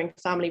an enduring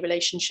family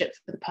relationship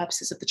for the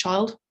purposes of the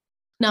child.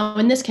 Now,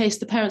 in this case,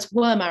 the parents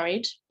were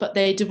married, but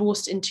they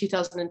divorced in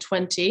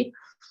 2020.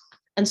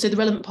 And so the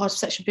relevant part of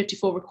Section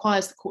 54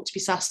 requires the court to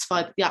be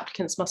satisfied that the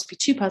applicants must be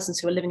two persons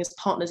who are living as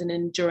partners in an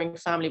enduring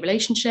family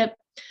relationship.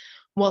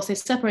 Whilst they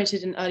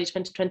separated in early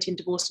 2020 and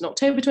divorced in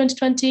October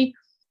 2020,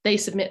 they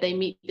submit they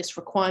meet this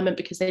requirement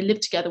because they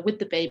lived together with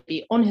the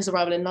baby on his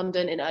arrival in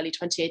London in early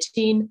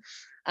 2018.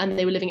 And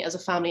they were living as a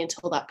family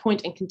until that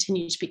point and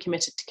continue to be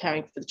committed to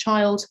caring for the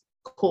child.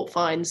 Court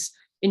finds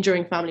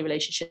enduring family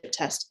relationship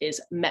test is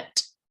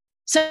met.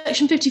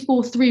 Section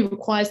 54(3)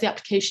 requires the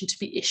application to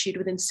be issued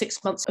within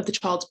 6 months of the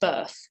child's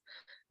birth.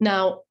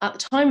 Now, at the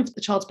time of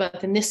the child's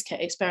birth in this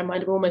case, bear in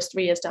mind we're almost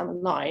 3 years down the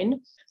line,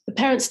 the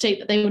parents state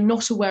that they were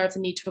not aware of the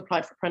need to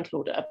apply for a parental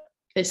order.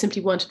 They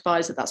simply weren't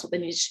advised that that's what they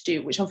needed to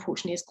do, which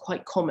unfortunately is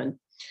quite common.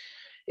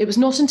 It was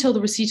not until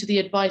the receipt of the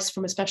advice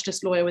from a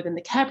specialist lawyer within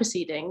the care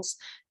proceedings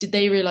did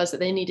they realise that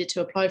they needed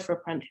to apply for a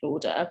parental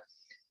order,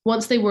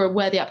 once they were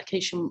aware the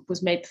application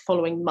was made the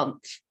following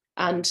month.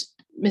 And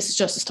Mrs.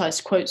 Justice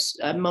Tice quotes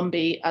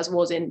Mumby, as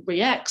was in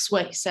Re X,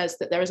 where he says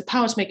that there is a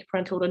power to make a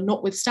parental order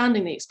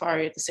notwithstanding the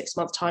expiry of the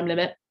 6-month time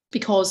limit,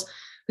 because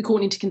the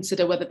court need to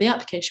consider whether the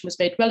application was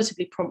made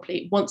relatively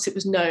promptly once it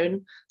was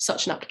known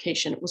such an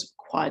application was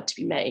required to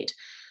be made.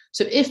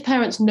 So if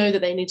parents know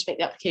that they need to make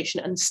the application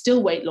and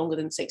still wait longer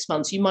than 6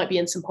 months, you might be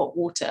in some hot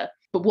water.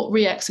 But what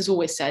Re X has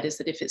always said is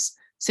that if it's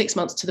 6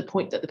 months to the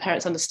point that the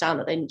parents understand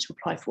that they need to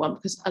apply for one,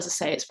 because as I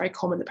say, it's very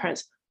common that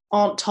parents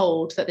aren't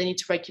told that they need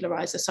to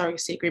regularize a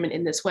surrogacy agreement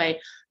in this way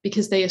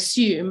because they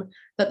assume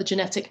that the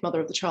genetic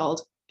mother of the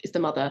child is the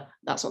mother.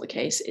 That's not the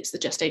case, it's the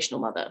gestational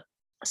mother.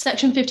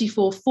 Section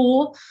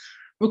 54(4)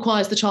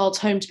 requires the child's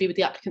home to be with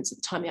the applicants at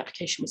the time the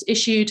application was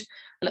issued,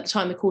 and at the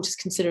time the court is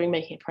considering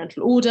making a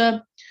parental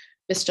order.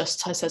 Mr.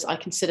 Justice says, I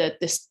consider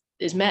this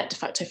is met, de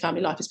facto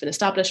family life has been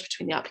established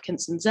between the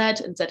applicants and Zed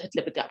had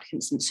lived with the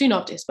applicants since soon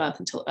after his birth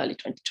until early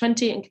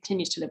 2020 and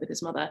continues to live with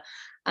his mother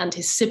and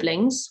his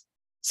siblings.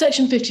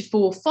 Section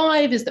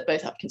 54(5) is that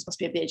both applicants must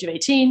be of the age of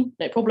 18,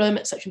 no problem.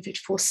 Section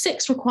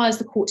 54(6) requires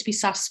the court to be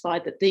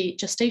satisfied that the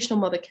gestational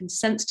mother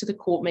consents to the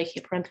court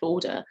making a parental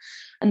order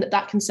and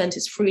that consent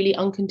is freely,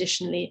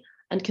 unconditionally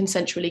and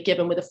consensually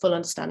given with a full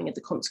understanding of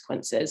the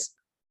consequences.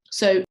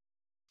 So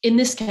in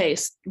this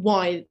case,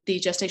 why the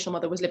gestational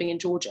mother was living in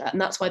Georgia, and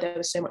that's why there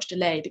was so much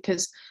delay,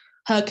 because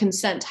her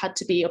consent had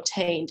to be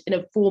obtained in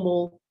a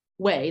formal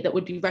way that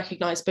would be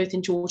recognised both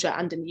in Georgia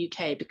and in the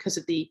UK because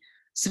of the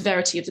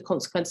severity of the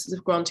consequences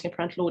of granting a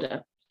parental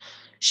order.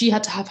 She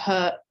had to have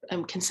her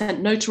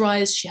consent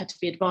notarized. She had to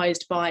be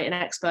advised by an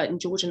expert in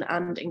Georgian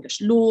and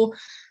English law.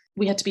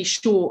 We had to be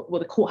sure,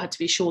 well, the court had to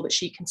be sure that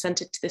she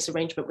consented to this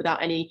arrangement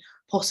without any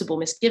possible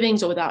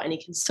misgivings or without any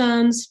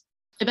concerns.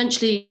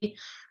 Eventually,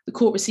 the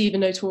court received a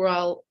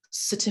notarial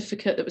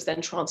certificate that was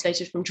then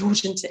translated from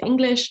Georgian to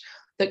English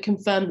that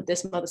confirmed that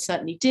this mother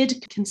certainly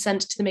did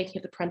consent to the making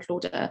of the parental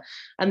order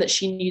and that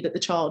she knew that the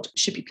child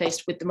should be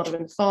placed with the mother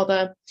and the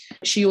father.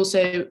 She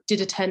also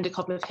did attend a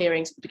couple of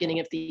hearings at the beginning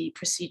of the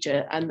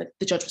procedure, and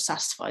the judge was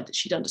satisfied that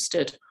she'd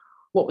understood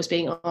what was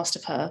being asked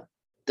of her.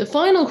 The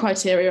final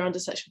criteria under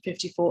Section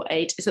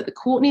 54(8) is that the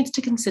court needs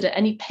to consider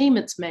any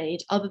payments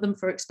made other than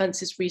for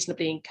expenses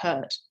reasonably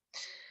incurred.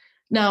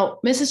 Now,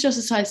 Mrs.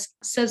 Justice Tice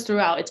says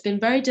throughout, it's been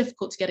very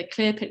difficult to get a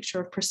clear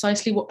picture of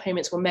precisely what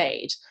payments were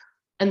made.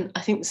 And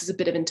I think this is a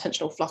bit of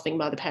intentional fluffing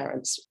by the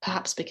parents,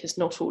 perhaps because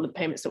not all of the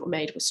payments that were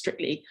made were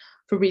strictly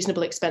for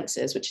reasonable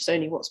expenses, which is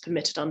only what's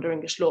permitted under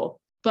English law.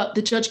 But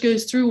the judge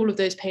goes through all of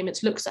those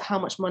payments, looks at how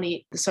much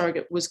money the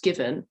surrogate was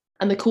given.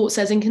 And the court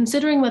says, in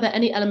considering whether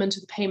any element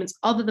of the payments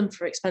other than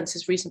for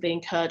expenses reasonably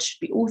incurred should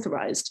be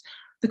authorised,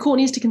 the court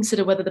needs to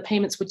consider whether the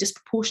payments were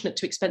disproportionate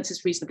to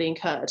expenses reasonably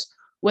incurred,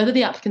 whether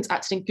the applicants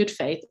acted in good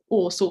faith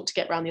or sought to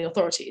get around the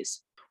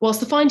authorities. Whilst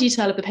the fine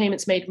detail of the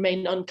payments made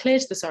remained unclear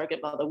to the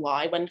surrogate mother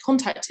why, when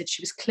contacted,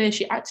 she was clear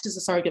she acted as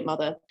a surrogate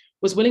mother,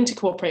 was willing to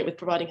cooperate with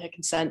providing her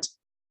consent,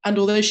 and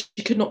although she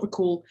could not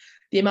recall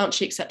the amount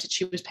she accepted,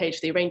 she was paid for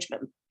the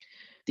arrangement.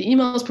 The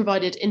emails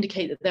provided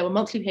indicate that there were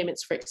monthly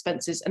payments for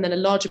expenses and then a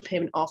larger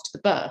payment after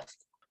the birth.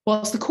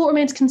 Whilst the court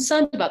remains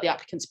concerned about the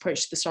applicant's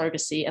approach to the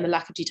surrogacy and the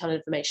lack of detailed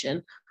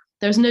information,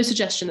 there is no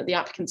suggestion that the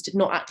applicants did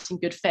not act in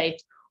good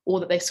faith or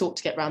that they sought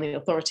to get around the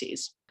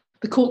authorities.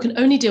 The court can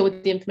only deal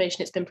with the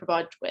information it's been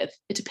provided with.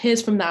 It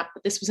appears from that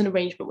this was an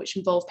arrangement which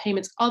involved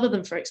payments other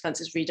than for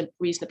expenses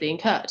reasonably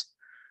incurred.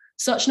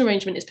 Such an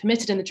arrangement is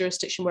permitted in the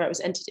jurisdiction where it was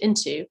entered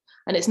into,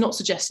 and it's not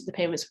suggested the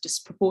payments were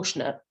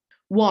disproportionate.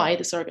 Y,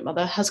 the surrogate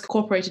mother, has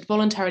cooperated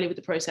voluntarily with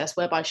the process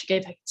whereby she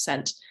gave her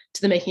consent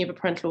to the making of a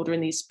parental order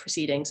in these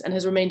proceedings and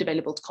has remained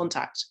available to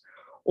contact.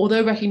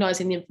 Although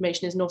recognising the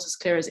information is not as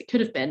clear as it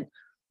could have been,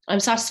 I'm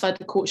satisfied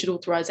the court should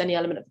authorise any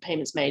element of the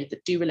payments made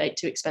that do relate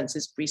to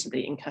expenses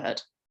reasonably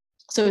incurred.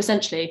 So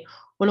essentially,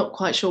 we're not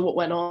quite sure what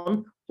went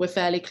on. We're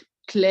fairly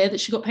clear that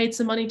she got paid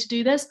some money to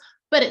do this,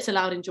 but it's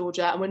allowed in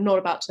Georgia, and we're not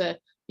about to,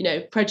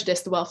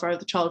 prejudice the welfare of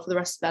the child for the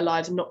rest of their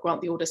lives and not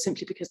grant the order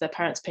simply because their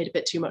parents paid a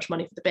bit too much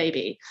money for the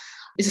baby,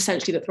 is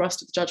essentially the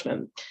thrust of the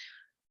judgment.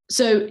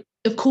 So,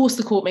 of course,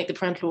 the court made the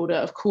parental order,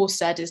 of course,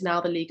 said is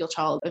now the legal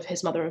child of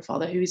his mother and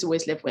father, who he's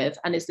always lived with,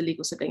 and is the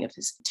legal sibling of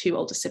his two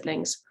older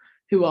siblings,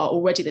 who are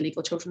already the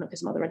legal children of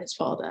his mother and his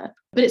father.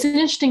 But it's an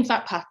interesting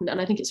fact pattern, and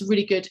I think it's a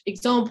really good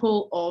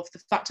example of the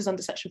factors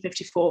under Section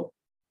 54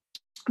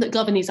 that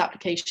govern these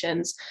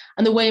applications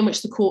and the way in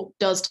which the court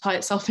does tie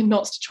itself in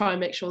knots to try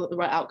and make sure that the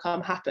right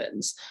outcome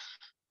happens.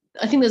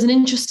 I think there's an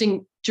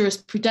interesting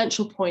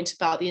jurisprudential point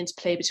about the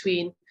interplay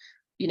between,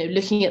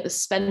 looking at the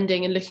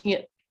spending and looking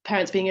at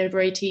parents being over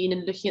 18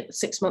 and looking at the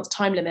 6 months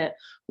time limit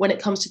when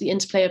it comes to the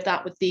interplay of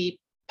that with the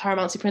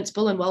paramountcy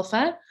principle and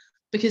welfare,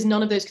 because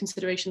none of those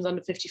considerations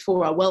under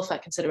 54 are welfare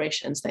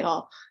considerations. They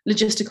are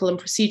logistical and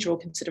procedural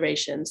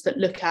considerations that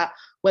look at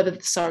whether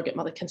the surrogate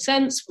mother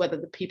consents, whether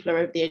the people are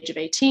over the age of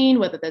 18,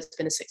 whether there's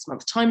been a 6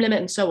 month time limit,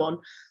 and so on,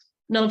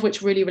 none of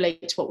which really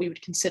relate to what we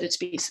would consider to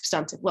be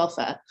substantive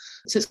welfare.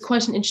 So it's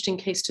quite an interesting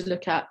case to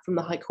look at from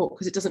the High Court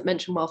because it doesn't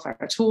mention welfare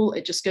at all.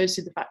 It just goes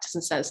through the factors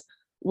and says,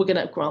 we're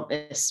going to grant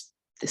this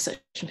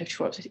Section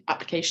 54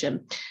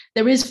 application.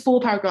 There is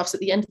 4 paragraphs at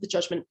the end of the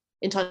judgment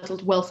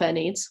entitled Welfare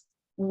Needs,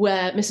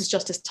 where Mrs.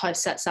 Justice Tice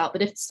sets out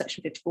that if the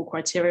Section 54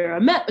 criteria are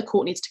met, the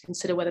court needs to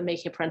consider whether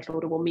making a parental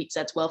order will meet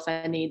Zed's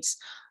welfare needs.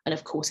 And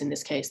of course, in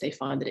this case, they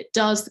find that it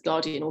does. The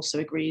guardian also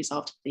agrees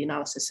after the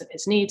analysis of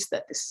his needs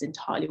that this is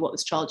entirely what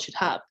this child should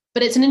have.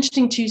 But it's an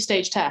interesting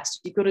 2-stage test.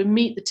 You've got to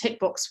meet the tick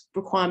box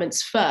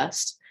requirements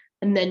first,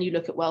 and then you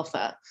look at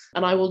welfare.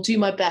 And I will do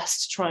my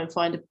best to try and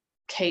find a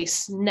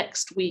case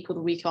next week or the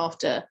week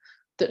after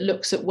that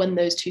looks at when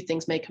those two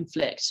things may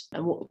conflict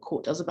and what the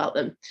court does about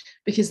them,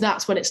 because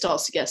that's when it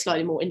starts to get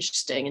slightly more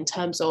interesting in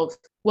terms of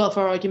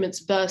welfare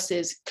arguments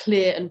versus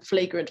clear and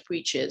flagrant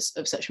breaches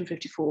of Section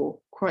 54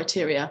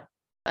 criteria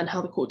and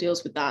how the court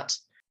deals with that.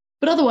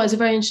 But otherwise, a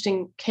very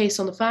interesting case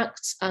on the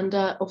facts, and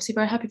obviously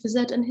very happy for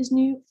Zed and his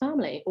new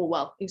family,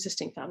 or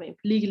existing family,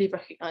 legally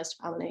recognised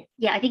family.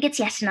 Yeah, I think it's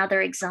yet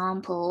another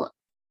example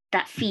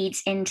that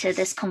feeds into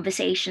this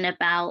conversation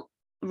about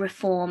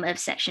reform of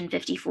Section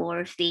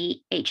 54 of the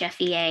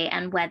HFEA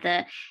and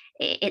whether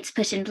it's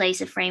put in place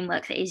a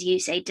framework that, as you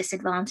say,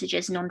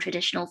 disadvantages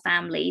non-traditional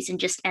families and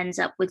just ends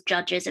up with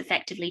judges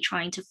effectively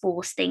trying to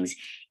force things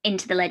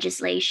into the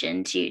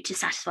legislation to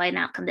satisfy an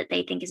outcome that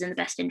they think is in the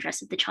best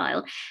interest of the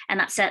child. And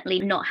that's certainly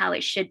not how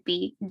it should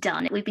be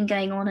done. We've been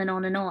going on and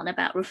on and on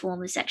about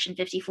reform of Section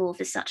 54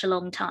 for such a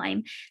long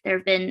time. There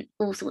have been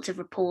all sorts of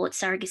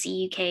reports.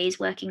 Surrogacy UK's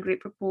working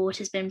group report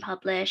has been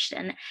published,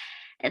 and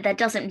there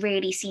doesn't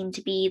really seem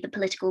to be the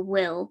political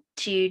will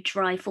to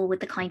drive forward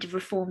the kind of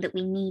reform that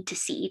we need to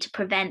see to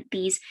prevent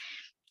these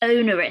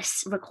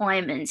onerous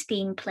requirements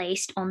being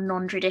placed on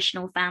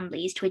non-traditional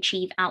families to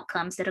achieve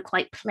outcomes that are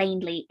quite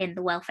plainly in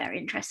the welfare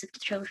interests of the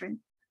children.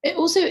 It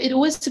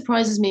always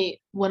surprises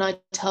me when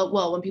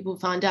when people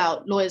find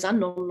out, lawyers and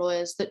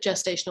non-lawyers, that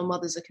gestational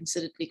mothers are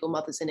considered legal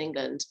mothers in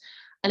England.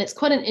 And it's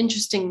quite an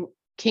interesting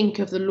kink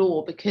of the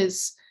law,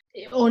 because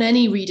on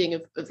any reading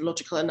of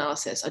logical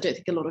analysis, I don't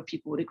think a lot of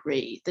people would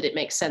agree that it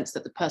makes sense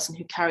that the person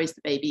who carries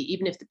the baby,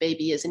 even if the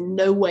baby is in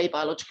no way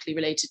biologically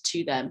related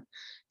to them,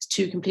 it's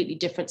 2 completely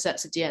different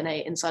sets of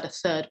DNA inside a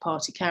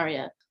third-party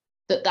carrier,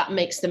 that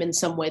makes them in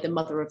some way the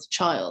mother of the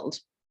child.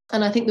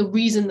 And I think the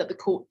reason that the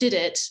court did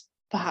it,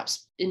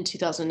 perhaps in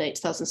 2008,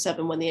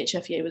 2007, when the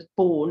HFEA was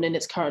born in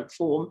its current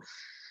form,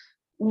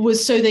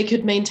 was so they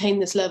could maintain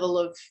this level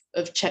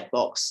of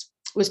checkbox,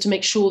 was to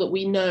make sure that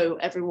we know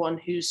everyone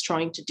who's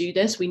trying to do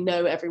this, we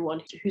know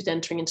everyone who's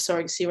entering into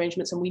surrogacy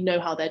arrangements, and we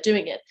know how they're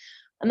doing it.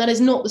 And that is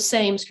not the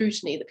same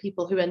scrutiny that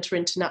people who enter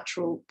into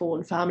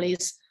natural-born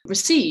families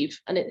receive.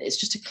 And it's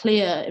just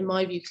in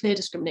my view, clear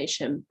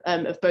discrimination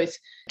of both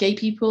gay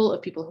people,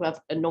 of people who have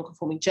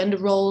non-conforming gender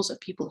roles, of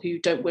people who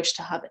don't wish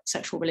to have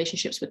sexual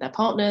relationships with their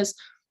partners.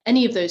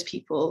 Any of those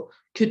people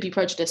could be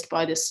prejudiced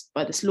by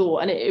this law.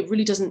 And it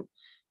really doesn't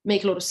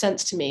make a lot of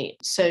sense to me.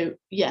 So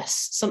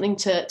yes, something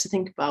to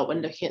think about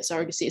when looking at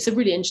surrogacy. It's a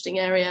really interesting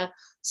area.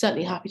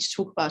 Certainly happy to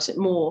talk about it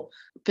more,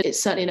 but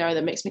it's certainly an area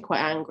that makes me quite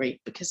angry,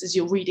 because as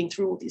you're reading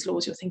through all these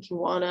laws, you're thinking,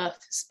 why on earth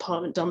has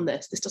Parliament done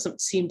this? This doesn't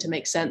seem to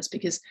make sense,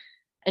 because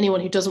anyone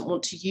who doesn't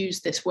want to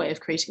use this way of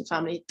creating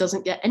family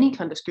doesn't get any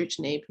kind of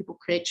scrutiny. People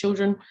create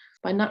children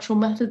by natural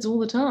methods all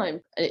the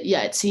time.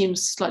 It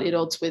seems slightly at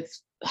odds with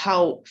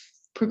how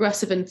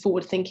progressive and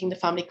forward thinking the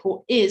family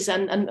court is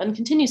and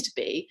continues to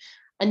be.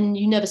 And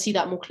you never see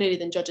that more clearly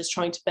than judges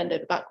trying to bend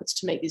over backwards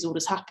to make these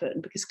orders happen,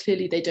 because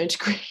clearly they don't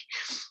agree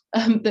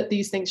that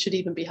these things should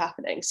even be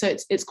happening. So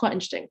it's quite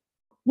interesting.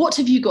 What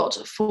have you got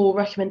for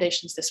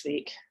recommendations this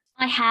week?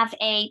 I have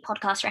a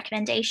podcast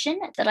recommendation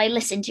that I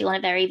listened to on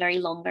a very, very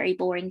long, very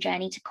boring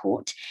journey to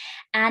court.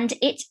 And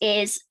it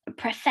is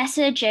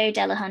Professor Joe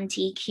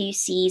Delahunty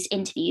QC's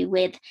interview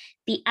with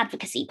the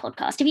Advocacy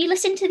Podcast. Have you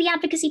listened to the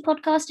Advocacy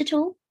Podcast at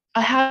all?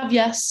 I have,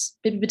 yes.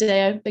 Bibi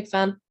Bideo, big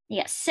fan.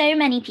 Yes, so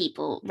many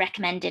people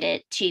recommended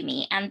it to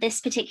me, and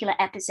this particular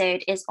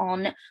episode is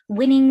on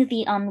winning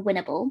the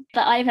unwinnable.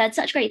 But I've heard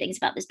such great things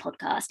about this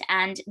podcast,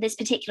 and this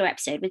particular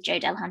episode with Joe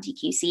Delahunty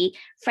QC,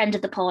 friend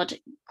of the pod,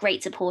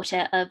 great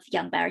supporter of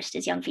young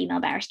barristers, young female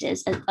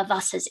barristers, of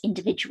us as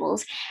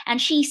individuals.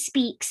 And she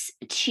speaks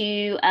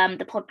to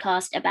the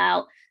podcast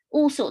about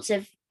all sorts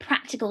of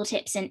practical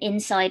tips and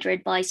insider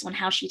advice on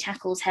how she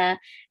tackles her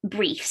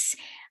briefs.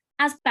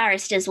 As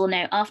barristers will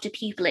know, after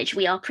pupillage,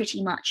 we are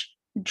pretty much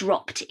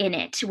dropped in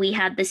it. We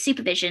had the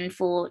supervision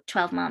for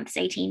 12 months,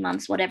 18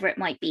 months, whatever it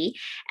might be.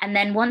 And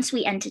then once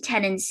we enter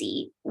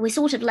tenancy, we're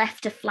sort of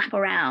left to flap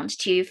around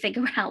to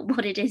figure out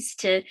what it is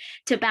to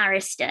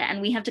barrister.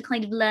 And we have to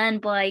kind of learn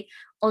by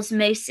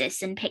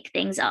osmosis and pick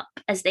things up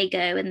as they go.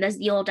 And there's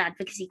the odd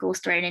advocacy course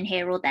thrown in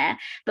here or there.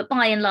 But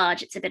by and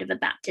large, it's a bit of a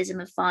baptism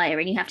of fire,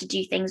 and you have to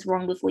do things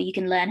wrong before you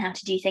can learn how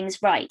to do things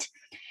right.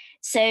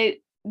 So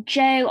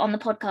Jo on the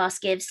podcast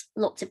gives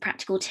lots of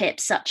practical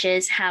tips, such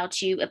as how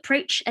to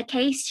approach a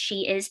case.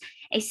 She is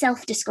a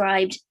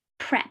self-described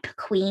prep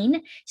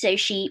queen, so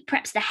she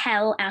preps the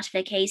hell out of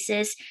her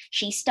cases.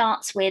 She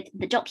starts with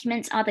the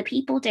documents other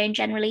people don't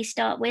generally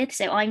start with,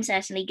 so I'm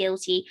certainly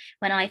guilty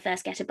when I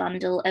first get a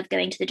bundle of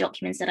going to the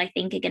documents that I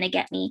think are going to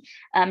get me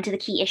to the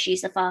key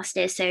issues the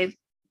fastest. So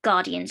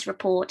Guardian's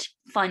report,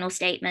 final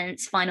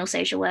statements, final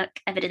social work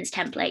evidence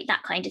template,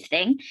 that kind of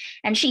thing.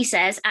 And she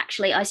says,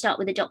 actually, I start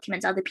with the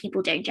documents other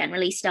people don't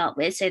generally start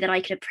with, so that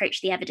I can approach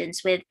the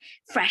evidence with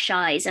fresh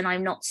eyes and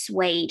I'm not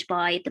swayed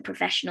by the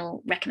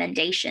professional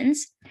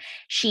recommendations.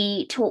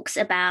 She talks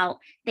about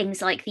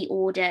things like the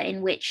order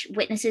in which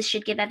witnesses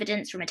should give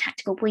evidence from a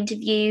tactical point of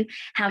view,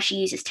 how she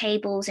uses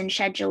tables and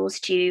schedules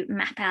to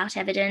map out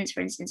evidence,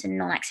 for instance, in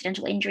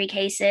non-accidental injury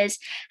cases,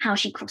 how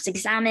she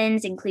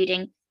cross-examines,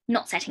 including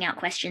not setting out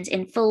questions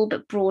in full,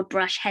 but broad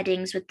brush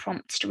headings with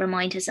prompts to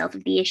remind herself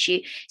of the issue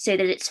so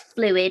that it's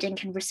fluid and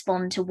can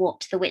respond to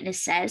what the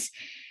witness says.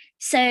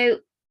 So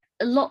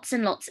lots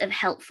and lots of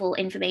helpful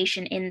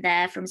information in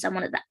there from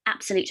someone at the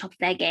absolute top of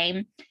their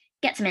game.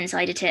 Get some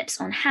insider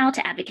tips on how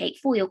to advocate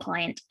for your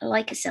client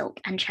like a silk,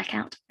 and check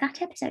out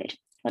that episode.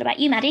 What about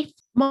you, Maddie?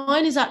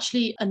 Mine is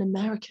actually an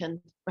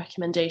American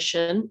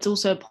recommendation. It's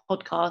also a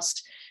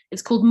podcast.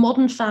 It's called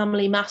Modern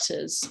Family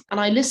Matters. And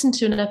I listened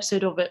to an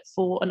episode of it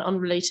for an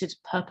unrelated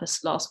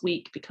purpose last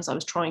week, because I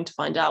was trying to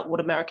find out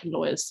what American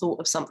lawyers thought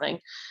of something.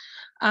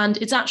 And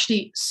it's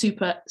actually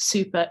super,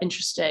 super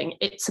interesting.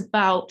 It's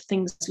about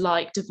things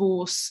like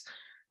divorce,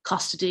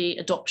 custody,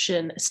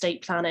 adoption,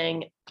 estate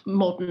planning,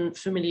 modern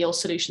familial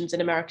solutions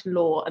in American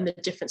law, and the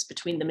difference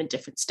between them in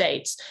different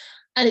states.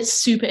 And it's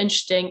super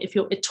interesting if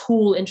you're at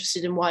all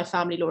interested in why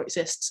family law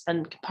exists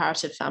and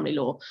comparative family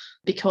law,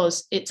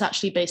 because it's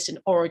actually based in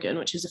Oregon,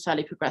 which is a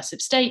fairly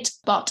progressive state,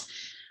 but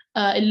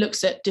it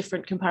looks at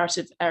different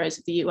comparative areas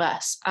of the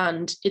US,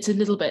 and it's a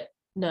little bit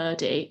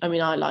nerdy. I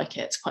mean, I like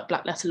it. It's quite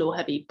black letter law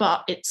heavy,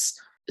 but it's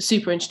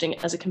super interesting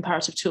as a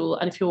comparative tool.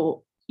 And if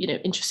you're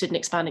interested in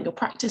expanding your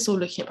practice or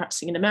looking at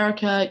practicing in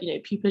America,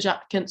 pupillage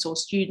applicants or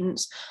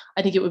students,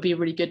 I think it would be a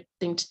really good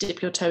thing to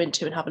dip your toe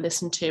into and have a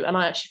listen to. And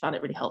I actually found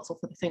it really helpful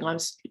for the thing I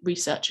was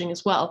researching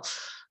as well.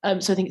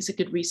 So I think it's a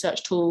good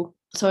research tool.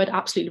 So I'd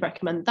absolutely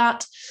recommend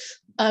that.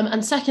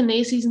 And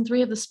secondly, season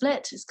 3 of The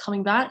Split is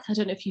coming back. I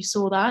don't know if you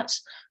saw that.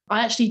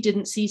 I actually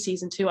didn't see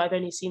season 2. I've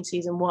only seen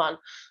season 1.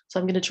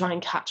 So I'm going to try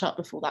and catch up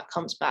before that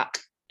comes back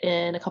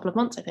in a couple of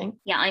months, I think.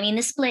 Yeah, I mean,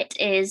 The Split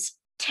is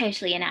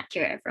totally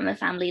inaccurate from a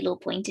family law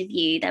point of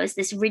view. There was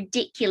this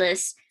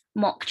ridiculous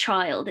mock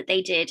trial that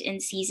they did in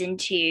season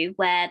 2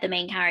 where the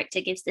main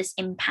character gives this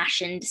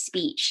impassioned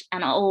speech,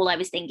 and all I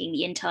was thinking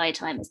the entire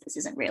time is, this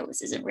isn't real,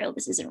 this isn't real,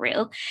 this isn't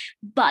real.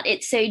 But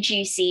it's so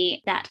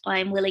juicy that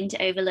I'm willing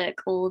to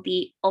overlook all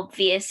the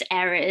obvious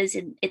errors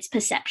in its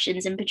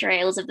perceptions and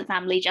portrayals of the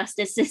family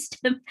justice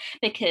system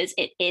because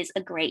it is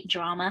a great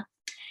drama.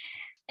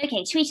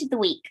 Okay, tweet of the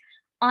week.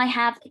 I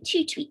have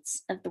 2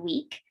 tweets of the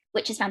week,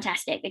 which is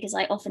fantastic because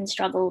I often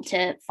struggle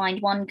to find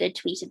one good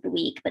tweet of the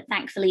week, but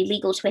thankfully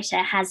Legal Twitter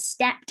has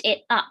stepped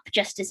it up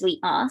just as we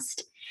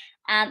asked.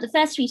 The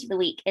first tweet of the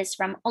week is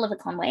from Oliver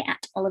Conway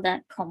at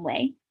Oliver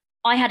Conway.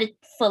 I had a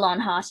full-on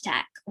heart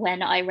attack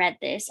when I read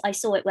this. I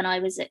saw it when I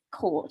was at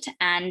court,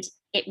 and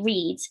it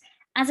reads,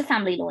 as a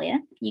family lawyer,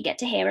 you get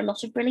to hear a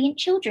lot of brilliant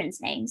children's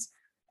names,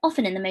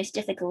 often in the most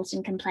difficult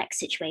and complex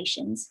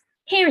situations.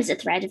 Here is a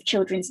thread of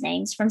children's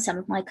names from some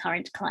of my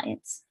current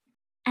clients.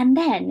 And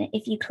then,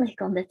 if you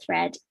click on the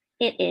thread,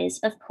 it is,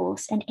 of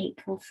course, an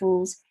April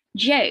Fool's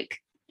joke.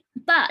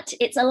 But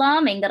it's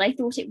alarming that I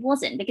thought it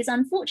wasn't, because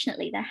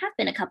unfortunately, there have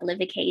been a couple of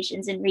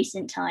occasions in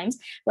recent times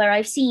where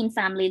I've seen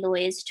family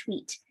lawyers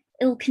tweet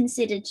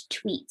ill-considered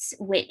tweets,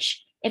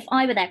 which, if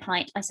I were their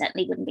client, I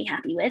certainly wouldn't be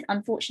happy with.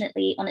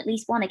 Unfortunately, on at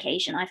least one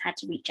occasion, I've had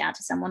to reach out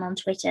to someone on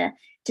Twitter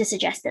to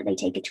suggest that they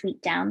take a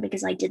tweet down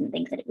because I didn't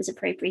think that it was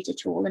appropriate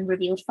at all and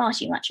revealed far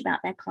too much about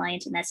their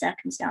client and their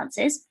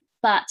circumstances.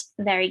 But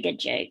very good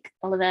joke.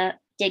 Oliver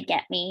did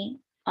get me.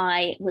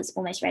 I was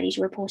almost ready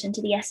to report him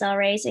to the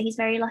SRA, so he's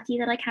very lucky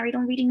that I carried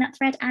on reading that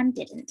thread and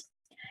didn't.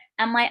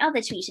 And my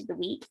other tweet of the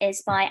week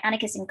is by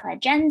Annika Sinclair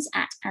Jens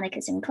at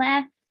Annika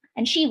Sinclair.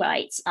 And she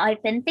writes,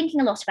 I've been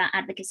thinking a lot about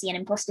advocacy and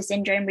imposter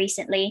syndrome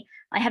recently.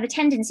 I have a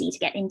tendency to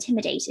get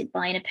intimidated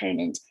by an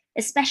opponent,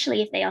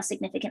 especially if they are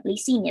significantly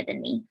senior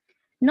than me.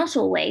 Not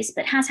always,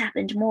 but has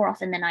happened more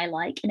often than I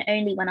like, and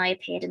only when I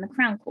appeared in the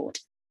Crown Court.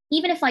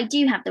 Even if I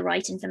do have the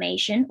right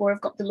information or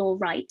have got the law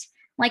right,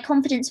 my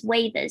confidence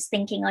wavers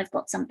thinking I've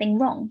got something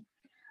wrong.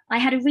 I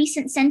had a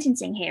recent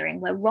sentencing hearing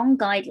where wrong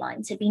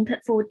guidelines had been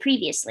put forward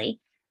previously,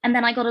 and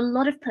then I got a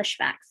lot of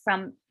pushback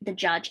from the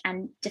judge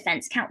and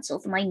defense counsel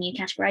for my new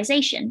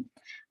categorization.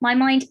 My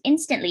mind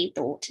instantly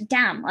thought,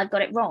 damn, I've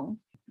got it wrong.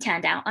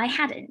 Turned out I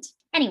hadn't.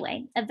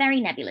 Anyway, a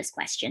very nebulous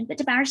question, but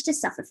do barristers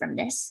suffer from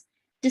this?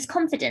 Does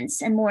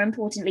confidence and, more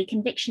importantly,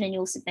 conviction in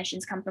your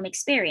submissions come from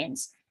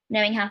experience,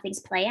 knowing how things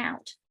play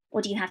out?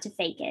 Or do you have to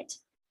fake it?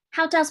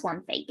 How does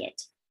one fake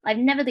it? I've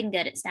never been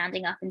good at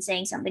standing up and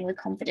saying something with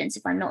confidence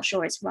if I'm not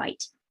sure it's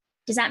right.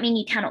 Does that mean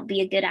you cannot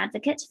be a good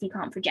advocate if you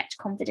can't project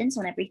confidence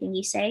on everything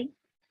you say?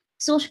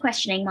 Sort of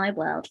questioning my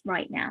world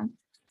right now.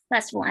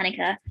 First of all,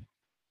 Annika,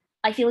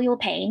 I feel your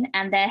pain,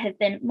 and there have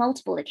been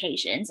multiple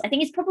occasions. I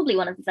think it's probably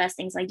one of the first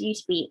things I do,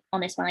 to be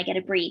honest, when I get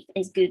a brief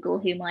is Google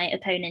who my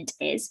opponent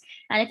is.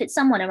 And if it's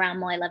someone around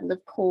my level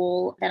of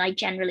call, then I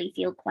generally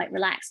feel quite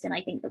relaxed, and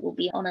I think that we'll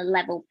be on a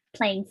level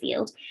playing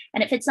field.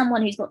 And if it's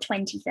someone who's got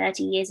 20,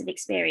 30 years of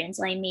experience,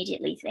 I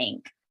immediately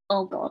think,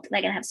 oh God,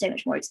 they're going to have so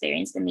much more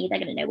experience than me. They're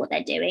going to know what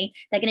they're doing.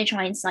 They're going to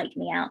try and psych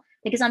me out.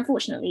 Because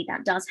unfortunately,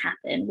 that does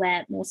happen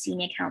where more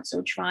senior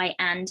counsel try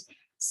and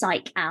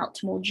psych out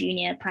more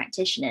junior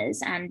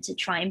practitioners and to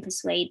try and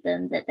persuade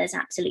them that there's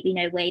absolutely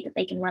no way that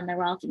they can run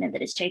their argument,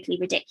 that it's totally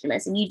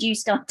ridiculous. And you do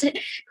start to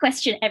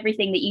question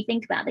everything that you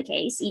think about the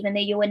case, even though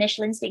your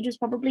initial instinct was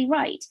probably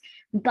right.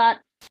 But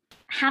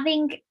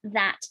having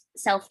that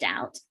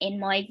self-doubt,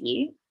 in my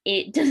view,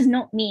 it does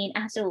not mean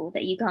at all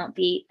that you can't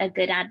be a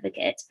good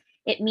advocate.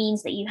 It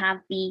means that you have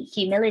the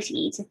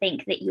humility to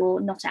think that you're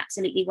not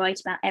absolutely right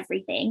about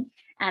everything,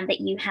 and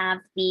that you have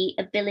the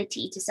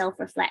ability to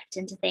self-reflect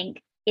and to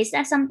think, is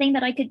there something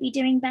that I could be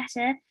doing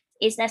better?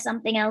 Is there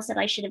something else that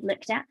I should have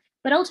looked at?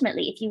 But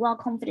ultimately, if you are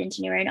confident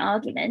in your own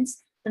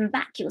arguments, then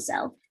back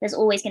yourself. There's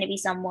always going to be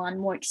someone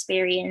more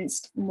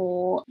experienced,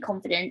 more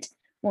confident,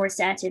 more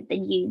assertive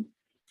than you.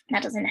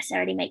 That doesn't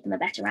necessarily make them a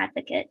better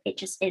advocate. It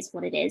just is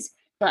what it is.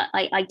 But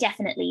I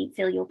definitely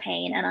feel your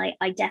pain, and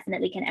I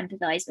definitely can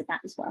empathize with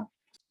that as well.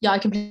 Yeah, I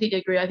completely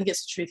agree. I think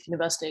it's a truth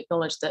universally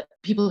acknowledged that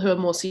people who are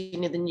more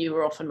senior than you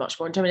are often much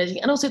more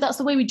intimidating. And also that's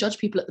the way we judge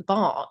people at the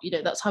bar. You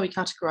know, that's how we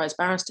categorize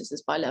barristers,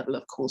 is by level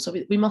of call. So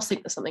we must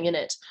think there's something in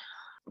it.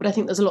 But I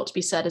think there's a lot to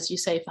be said, as you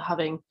say, for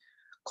having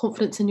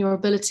confidence in your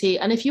ability.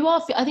 And if you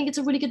are, I think it's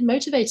a really good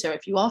motivator.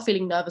 If you are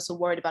feeling nervous or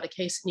worried about a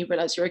case and you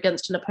realize you're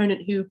against an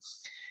opponent who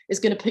is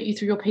going to put you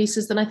through your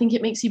paces, then I think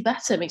it makes you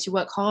better, makes you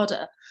work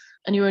harder.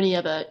 And you're only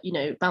ever, you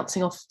know,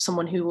 bouncing off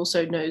someone who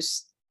also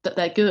knows that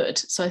they're good.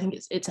 So I think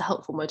it's a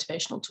helpful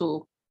motivational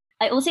tool.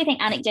 I also think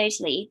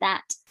anecdotally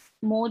that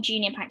more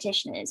junior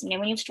practitioners, you know,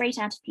 when you're straight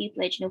out of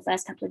pupillage in your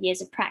first couple of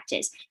years of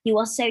practice, you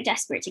are so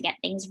desperate to get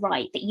things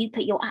right that you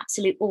put your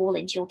absolute all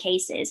into your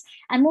cases.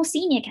 And more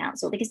senior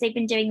counsel, because they've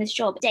been doing this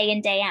job day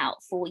in, day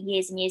out for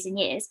years and years and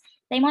years,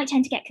 they might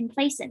tend to get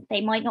complacent.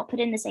 They might not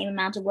put in the same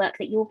amount of work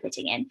that you're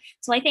putting in.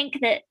 So I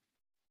think that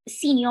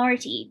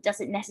seniority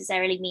doesn't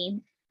necessarily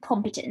mean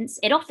competence.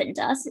 It often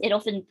does. It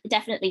often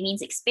definitely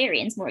means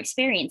experience, more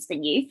experience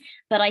than you.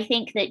 But I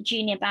think that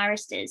junior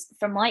barristers,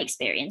 from my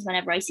experience,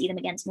 whenever I see them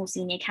against more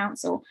senior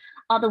counsel,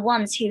 are the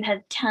ones who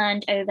have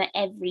turned over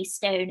every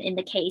stone in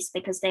the case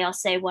because they are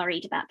so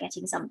worried about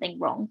getting something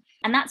wrong.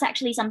 And that's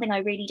actually something I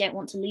really don't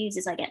want to lose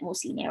as I get more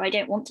senior. I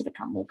don't want to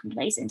become more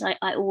complacent.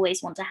 I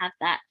always want to have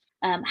that.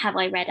 Have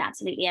I read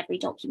absolutely every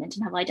document,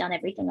 and have I done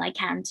everything I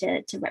can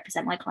to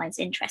represent my client's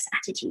interest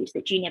attitude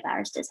that junior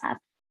barristers have?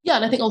 Yeah,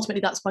 and I think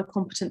ultimately that's why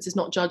competence is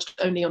not judged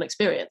only on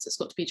experience. It's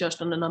got to be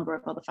judged on a number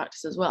of other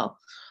factors as well.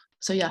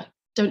 So yeah,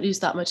 don't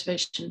lose that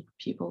motivation,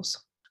 pupils.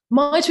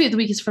 My tweet of the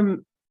week is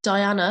from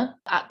Diana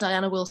at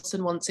Diana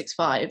Wilson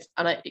 165,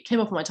 and it came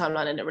off on my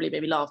timeline and it really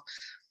made me laugh.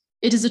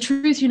 It is a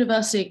truth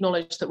universally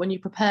acknowledged that when you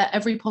prepare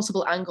every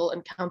possible angle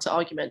and counter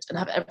argument and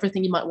have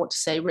everything you might want to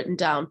say written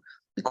down,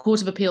 the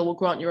Court of Appeal will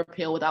grant your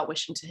appeal without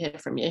wishing to hear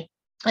from you.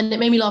 And it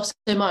made me laugh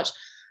so much,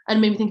 and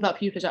it made me think about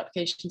pupillage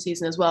application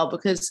season as well,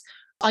 because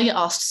I get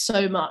asked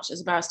so much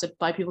as a barrister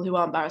by people who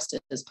aren't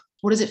barristers,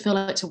 what does it feel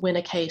like to win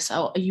a case?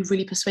 Oh, are you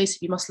really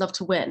persuasive? You must love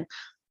to win.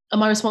 And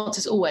my response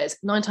is always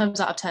 9 times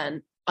out of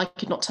 10, I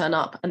could not turn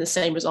up and the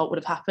same result would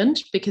have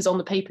happened, because on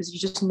the papers, you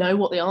just know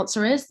what the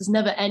answer is. There's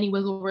never any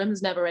wiggle room.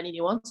 There's never any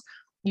nuance.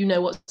 You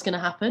know what's going to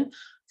happen.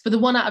 For the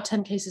 1 out of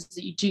 10 cases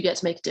that you do get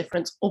to make a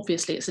difference,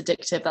 obviously it's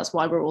addictive. That's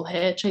why we're all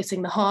here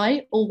chasing the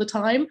high all the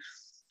time.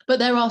 But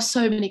there are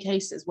so many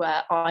cases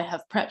where I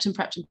have prepped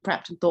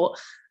and thought,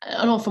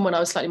 and often when I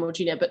was slightly more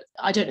junior, but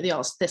I don't know the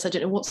answer to this. I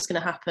don't know what's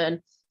going to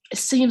happen. It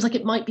seems like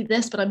it might be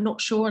this, but I'm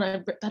not sure. And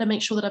I better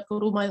make sure that I've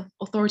got all my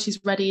authorities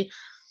ready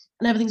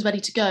and everything's ready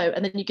to go.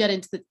 And then you get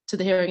into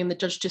the hearing and the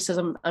judge just says,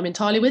 I'm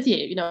entirely with you.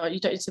 You know, you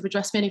don't need to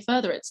address me any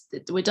further.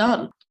 We're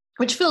done,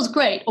 which feels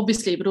great,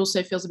 obviously, but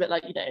also feels a bit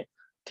like, you know,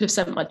 could have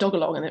sent my dog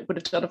along and it would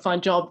have done a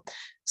fine job.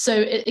 So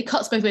it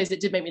cuts both ways. It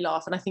did make me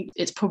laugh. And I think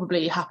it's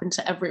probably happened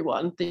to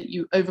everyone that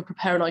you over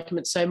prepare an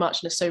argument so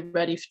much and are so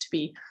ready to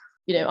be,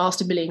 you know,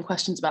 asked a million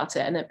questions about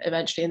it. And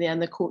eventually in the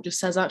end, the court just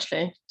says,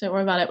 actually, don't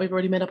worry about it. We've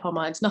already made up our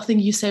minds. Nothing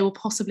you say will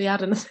possibly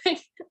add anything.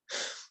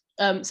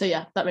 So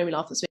yeah, that made me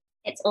laugh this week.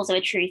 It's also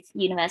a truth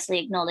universally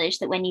acknowledged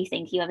that when you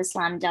think you have a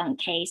slam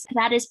dunk case,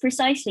 that is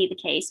precisely the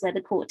case where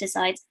the court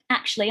decides,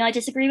 actually, I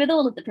disagree with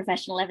all of the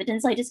professional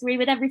evidence. I disagree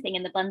with everything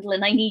in the bundle,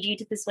 and I need you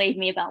to persuade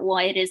me about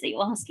why it is that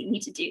you're asking me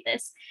to do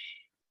this.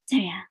 So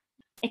yeah,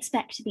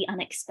 expect the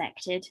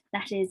unexpected.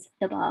 That is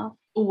the bar.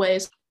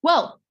 Always.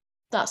 Well,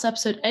 that's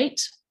episode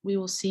 8. We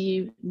will see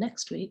you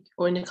next week,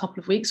 or in a couple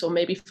of weeks, or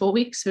maybe 4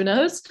 weeks, who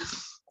knows,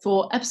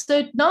 for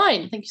episode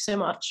 9. Thank you so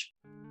much.